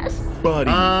legend. Yes.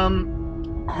 Buddy.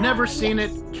 Never seen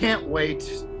it. Can't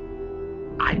wait.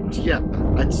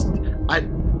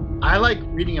 I like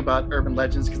reading about urban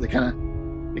legends because they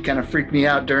kind of freak me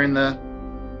out during the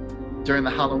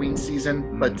Halloween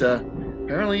season. But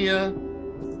apparently,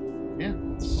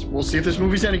 we'll see if this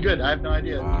movie's any good. I have no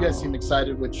idea. Wow. You guys seem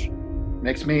excited, which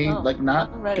makes me not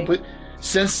I'm ready. complete.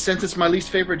 Since it's my least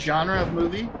favorite genre of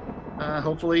movie,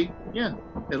 hopefully,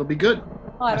 it'll be good.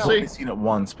 Oh, I I've don't only seen it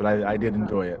once, but I did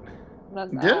enjoy it. not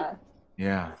Did? that.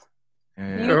 Yeah.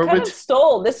 Yeah. You kind of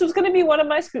stole. This was going to be one of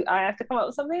my I have to come up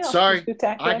with something else. Sorry.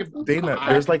 Spooktacular. Dana,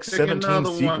 I there's like pick 17 another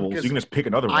one, sequels. 'cause You can just pick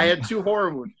another one. I had 2 horror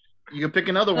ones. You can pick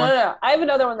another No, one. no, no. I have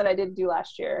another one that I didn't do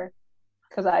last year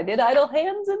because I did Idle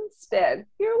Hands instead.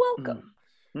 You're welcome.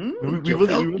 we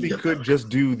really could just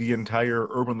do the entire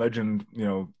urban legend,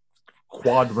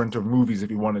 quadrant of movies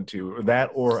if you wanted to. Or that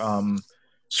or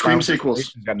Scream Final sequels.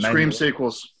 Destination's got 90. Scream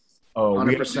sequels. Oh,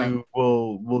 100%.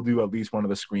 we'll do at least one of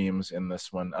the screams in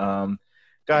this one.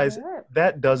 Guys, Alright.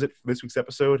 that does it for this week's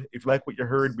episode. If you like what you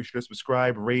heard, be sure to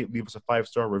subscribe, rate, leave us a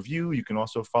 5-star review. You can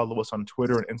also follow us on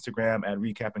Twitter and Instagram at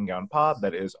Recap and Gown Pod.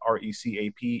 That is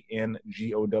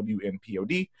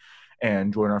RECAPNGOWNPOD.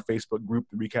 And join our Facebook group,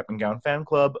 the Recap and Gown Fan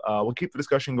Club. We'll keep the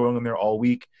discussion going in there all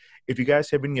week. If you guys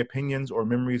have any opinions or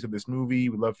memories of this movie,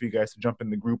 we'd love for you guys to jump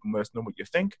in the group and let us know what you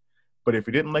think. But if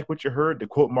you didn't like what you heard, to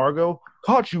quote Margot,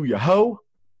 caught you, you hoe.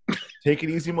 Take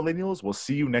it easy, millennials. We'll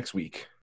see you next week.